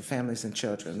Centers for Families and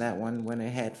Children, that one when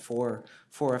it had four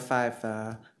or five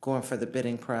going for the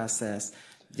bidding process.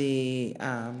 The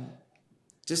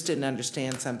just didn't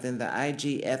understand something. The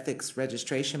IG ethics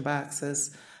registration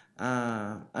boxes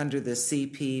under the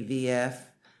CPVF,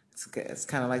 it's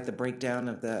kind of like the breakdown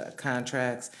of the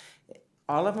contracts.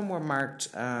 All of them were marked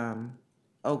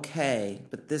okay,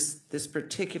 but this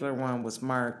particular one was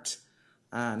marked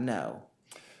no.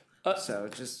 So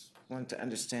just wanted to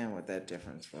understand what that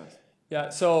difference was. Yeah,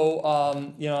 so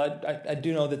I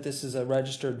do know that this is a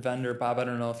registered vendor. Bob, I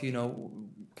don't know if you know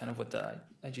kind of what the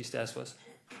IG status was.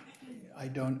 I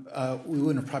don't. We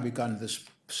wouldn't have probably gotten to this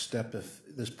step if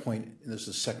this point. This is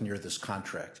the second year of this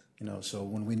contract. So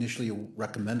when we initially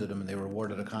recommended them and they were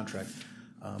awarded a contract,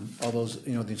 all those,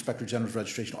 the Inspector General's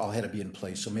registration all had to be in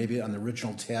place. So maybe on the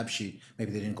original tab sheet,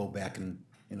 maybe they didn't go back and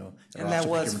And that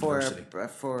was for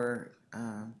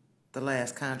the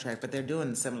last contract, but they're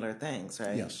doing similar things,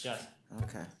 right? Yes. Yes.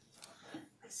 Okay.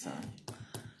 So,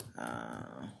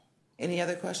 any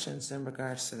other questions in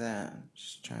regards to that?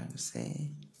 Just trying to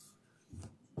see.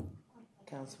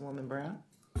 Councilwoman Brown?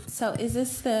 So is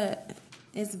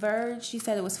Verge, you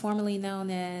said it was formerly known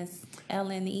as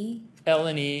L&E?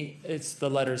 L&E, it's the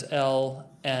letters L,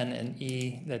 N, and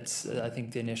E. That's I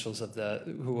think the initials of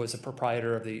who was a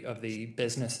proprietor of the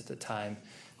business at the time.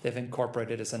 They've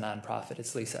incorporated as a nonprofit.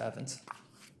 It's Lisa Evans.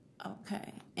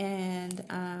 Okay, and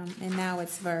now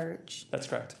it's Verge. That's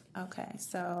correct. Okay,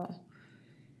 so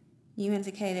you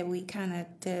indicated we kind of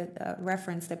did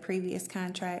reference the previous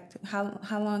contract.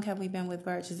 How long have we been with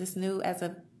Verge? Is this new as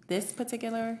of this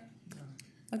particular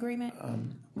agreement?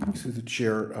 Through the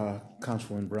chair,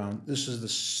 Councilwoman Brown, this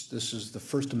is the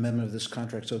first amendment of this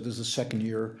contract. So this is the second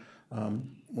year.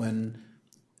 When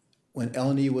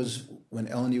L&E was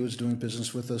doing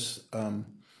business with us,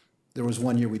 there was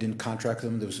 1 year we didn't contract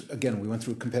them. We went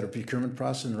through a competitive procurement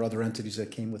process, and there were other entities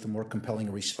that came with a more compelling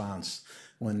response.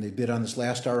 When they bid on this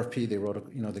last RFP, they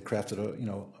they crafted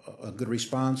a good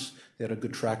response. They had a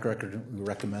good track record, and we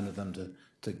recommended them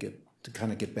to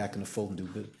kind of get back in the fold and do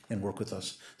bid and work with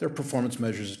us. Their performance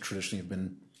measures traditionally have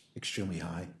been extremely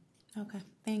high. Okay,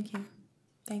 thank you.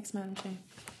 Thanks, Madam Chair.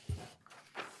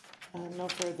 No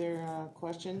further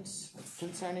questions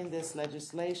concerning this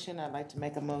legislation. I'd like to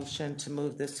make a motion to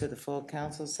move this to the full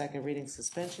council. Second reading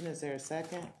suspension. Is there a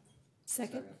second?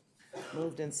 Second.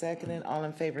 Moved and seconded. All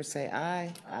in favor say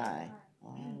aye. Aye.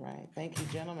 All right. Thank you,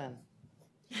 gentlemen.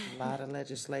 A lot of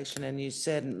legislation. And you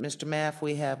said, Mr. Maff,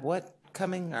 we have what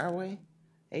coming our way?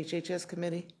 HHS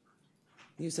committee?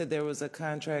 You said there was a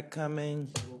contract coming.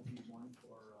 There will be one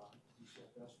for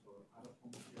DCFS for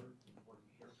out-of-home care and boarding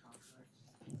care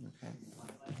contracts. Okay.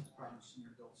 Department of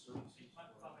Senior Adult Services.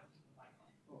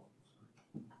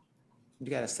 You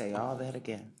got to say all that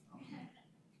again.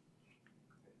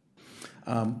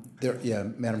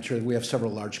 Madam Chair, we have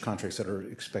several large contracts that are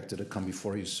expected to come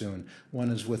before you soon. One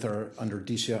is with under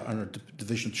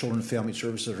Division of Children and Family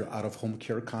Services, our out-of-home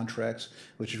care contracts,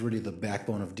 which is really the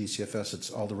backbone of DCFS. It's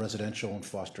all the residential and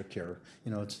foster care.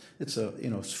 It's a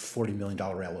 $40 million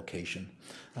allocation.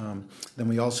 Then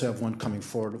we also have one coming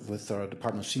forward with our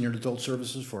Department of Senior Adult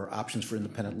Services for options for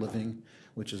independent living,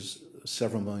 which is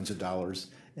several millions of dollars.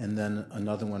 And then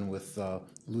another one with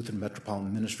Lutheran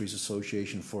Metropolitan Ministries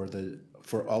Association for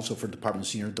Department of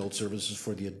Senior Adult Services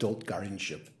for the adult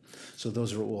guardianship. So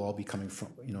those will all be coming from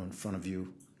in front of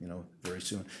you very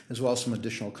soon, as well as some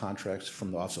additional contracts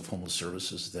from the Office of Homeless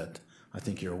Services that I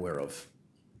think you're aware of.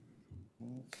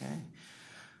 Okay.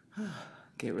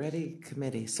 Get ready,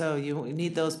 committee. So you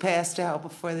need those passed out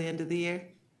before the end of the year?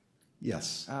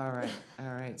 Yes. All right,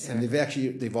 sir. And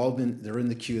they've all been, they're in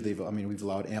the queue. We've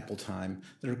allowed ample time.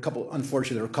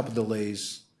 Unfortunately, there are a couple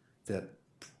delays, that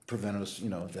prevent us,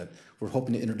 that we're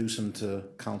hoping to introduce them to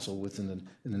council in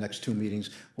the next 2 meetings.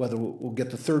 Whether we'll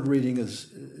get the third reading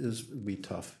is be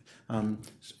tough.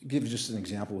 Give you just an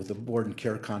example with the board and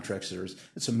care contracts.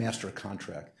 It's a master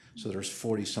contract, so there's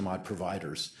 40 some odd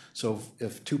providers. So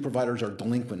if 2 providers are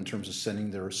delinquent in terms of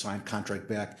sending their signed contract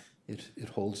back, it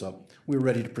holds up. We were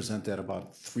ready to present that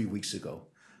about 3 weeks ago.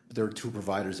 There are 2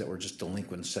 providers that were just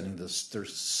delinquent they're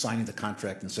signing the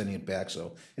contract and sending it back,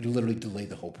 so it literally delayed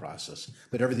the whole process.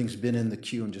 But everything's been in the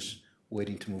queue and just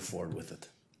waiting to move forward with it.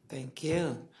 Thank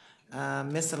you.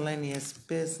 Miscellaneous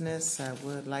business, I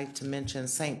would like to mention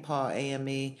St. Paul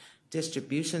AME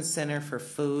Distribution Center for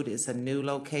Food is a new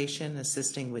location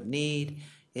assisting with need.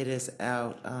 It is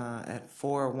out at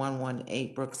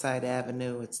 4118 Brookside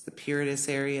Avenue. It's the Puritas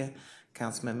area,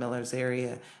 Councilman Miller's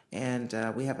area. And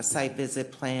we have a site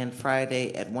visit planned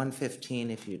Friday at 1:15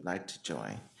 if you'd like to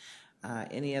join.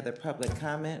 Any other public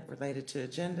comment related to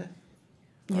agenda?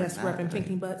 Yes, Reverend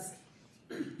Pinky Butts.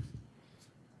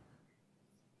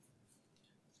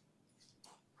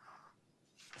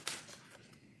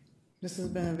 This has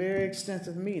been a very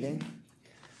extensive meeting,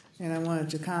 and I wanted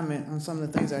to comment on some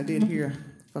of the things I did hear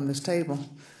from this table.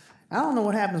 I don't know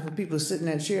what happens when people sit in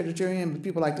that chair that you're in, but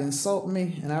people like to insult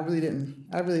me, and I really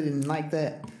didn't like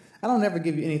that. I don't ever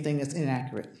give you anything that's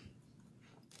inaccurate.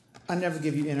 I never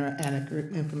give you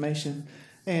inaccurate information.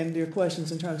 And your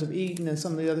questions in terms of Eden and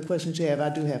some of the other questions you have, I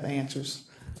do have answers.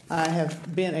 I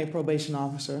have been a probation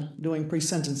officer doing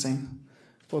pre-sentencing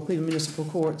for Cleveland Municipal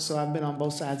Court, so I've been on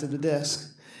both sides of the desk.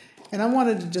 And I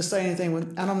wanted to just say anything,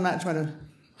 and I'm not trying to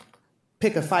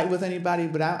pick a fight with anybody,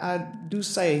 but I do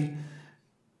say,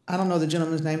 I don't know the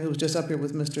gentleman's name who was just up here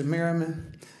with Mr.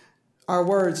 Merriman. Our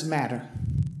words matter.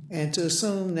 And to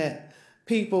assume that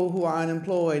people who are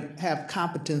unemployed have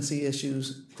competency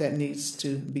issues, that needs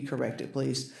to be corrected,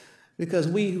 please. Because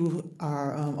we who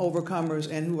are overcomers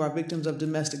and who are victims of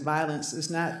domestic violence, it's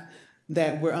not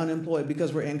that we're unemployed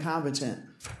because we're incompetent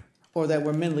or that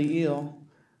we're mentally ill.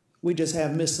 We just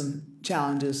have missed some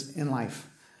challenges in life.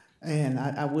 And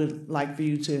I would like for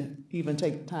you to even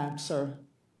take time, sir,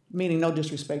 meaning no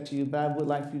disrespect to you, but I would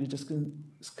like for you to just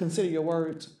consider your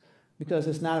words, because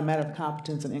it's not a matter of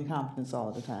competence and incompetence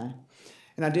all the time.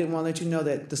 And I did want to let you know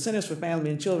that the Centers for Family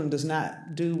and Children does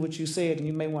not do what you said, and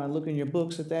you may want to look in your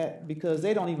books at that, because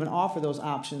they don't even offer those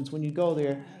options. When you go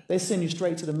there, they send you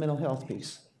straight to the mental health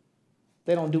piece.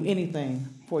 They don't do anything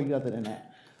for you other than that.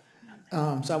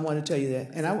 So I wanted to tell you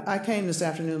that. And I came this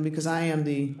afternoon because I am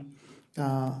the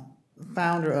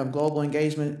founder of Global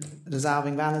Engagement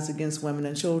Dissolving Violence Against Women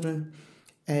and Children,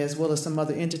 as well as some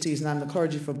other entities, and I'm the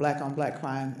clergy for Black on Black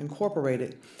Crime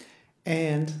Incorporated.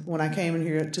 And when I came in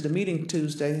here to the meeting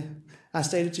Tuesday, I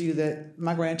stated to you that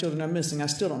my grandchildren are missing. I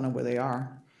still don't know where they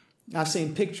are. I've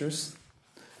seen pictures,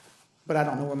 but I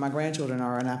don't know where my grandchildren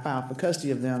are, and I filed for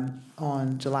custody of them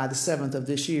on July the 7th of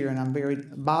this year, and I'm very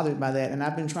bothered by that. And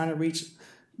I've been trying to reach,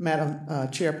 Madam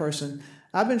Chairperson,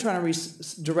 I've been trying to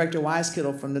reach Director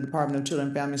Weiskittle from the Department of Children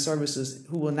and Family Services,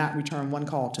 who will not return one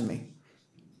call to me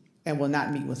and will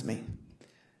not meet with me.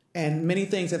 And many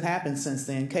things have happened since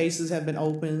then. Cases have been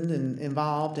opened and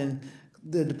involved, and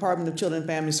the Department of Children and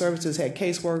Family Services had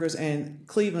caseworkers and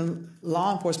Cleveland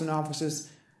law enforcement officers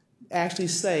actually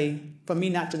say for me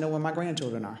not to know where my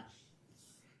grandchildren are.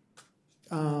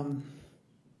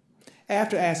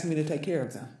 After asking me to take care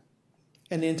of them.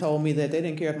 And then told me that they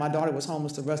didn't care if my daughter was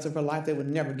homeless the rest of her life, they would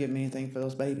never give me anything for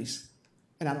those babies.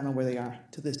 And I don't know where they are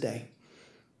to this day.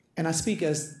 And I speak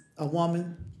as a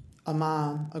woman, a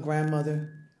mom, a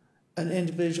grandmother, an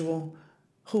individual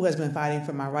who has been fighting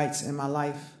for my rights in my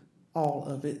life, all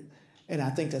of it. And I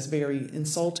think that's very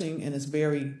insulting, and it's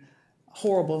very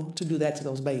horrible to do that to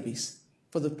those babies,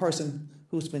 for the person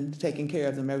who's been taking care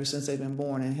of them ever since they've been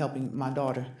born and helping my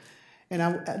daughter. And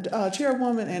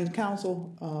Chairwoman and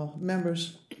council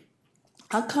members,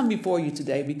 I'll come before you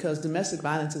today because domestic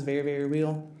violence is very, very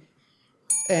real.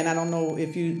 And I don't know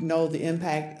if you know the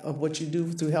impact of what you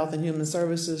do through Health and Human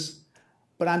Services,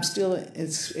 but I'm still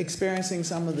experiencing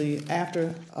some of the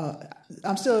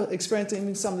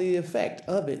effect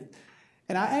of it.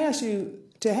 And I ask you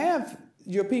to have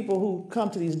your people who come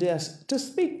to these desks to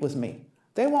speak with me.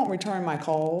 They won't return my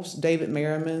calls. David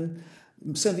Merriman,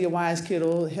 Cynthia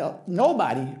Weiskittle,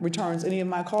 nobody returns any of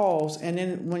my calls. And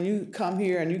then when you come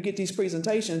here and you get these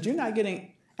presentations, you're not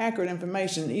getting accurate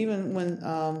information. Even when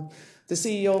the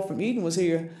CEO from Eden was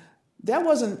here, that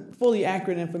wasn't fully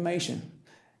accurate information.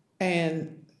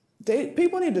 And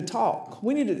people need to talk.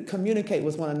 We need to communicate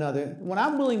with one another. When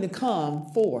I'm willing to come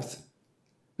forth,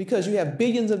 because you have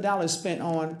billions of dollars spent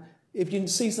on, if you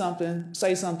see something,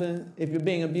 say something. If you're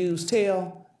being abused,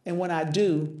 tell. And when I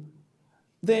do,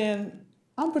 then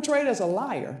I'm portrayed as a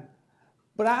liar.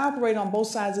 But I operate on both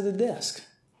sides of the desk.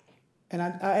 And I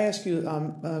ask you,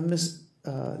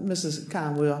 Mrs.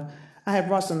 Conwell, I have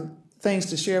brought some things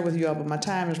to share with you all, but my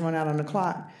time has run out on the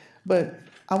clock. But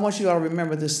I want you all to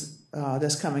remember this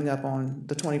that's coming up on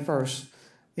the 21st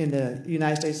in the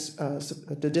United States,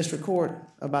 the District Court,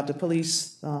 about the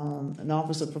police, an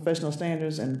Office of Professional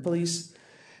Standards and police.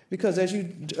 Because as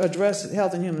you address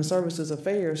Health and Human Services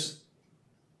affairs,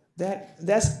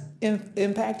 that's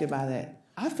impacted by that.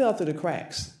 I fell through the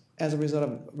cracks as a result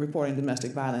of reporting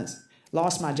domestic violence,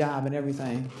 lost my job and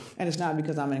everything, and it's not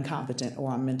because I'm incompetent or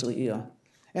I'm mentally ill.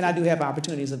 And I do have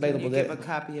opportunities available. Can you give a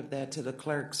copy of that to the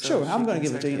clerk? So sure, I'm going to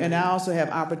give it to you. circulate? And I also have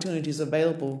opportunities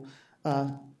available,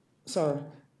 sir,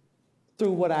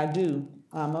 through what I do.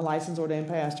 I'm a licensed ordained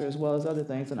pastor as well as other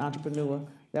things, an entrepreneur.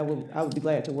 I would be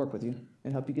glad to work with you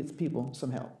and help you get people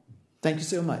some help. Thank you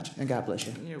so much, and God bless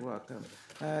you. You're welcome.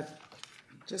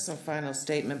 Just a final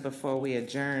statement before we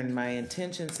adjourn. My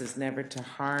intentions is never to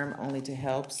harm, only to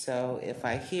help. So if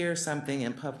I hear something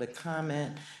in public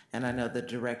comment, and I know the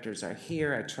directors are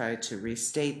here, I try to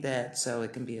restate that so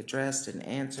it can be addressed and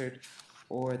answered,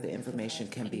 or the information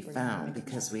can be found,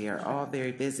 because we are all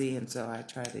very busy, and so I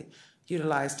try to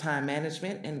utilize time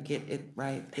management and get it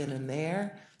right then and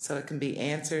there so it can be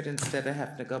answered instead of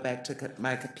having to go back to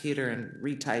my computer and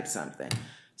retype something.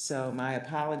 So my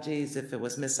apologies if it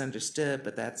was misunderstood,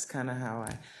 but that's kind of how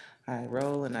I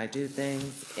roll and I do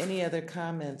things. Any other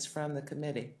comments from the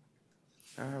committee?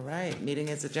 All right, meeting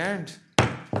is adjourned.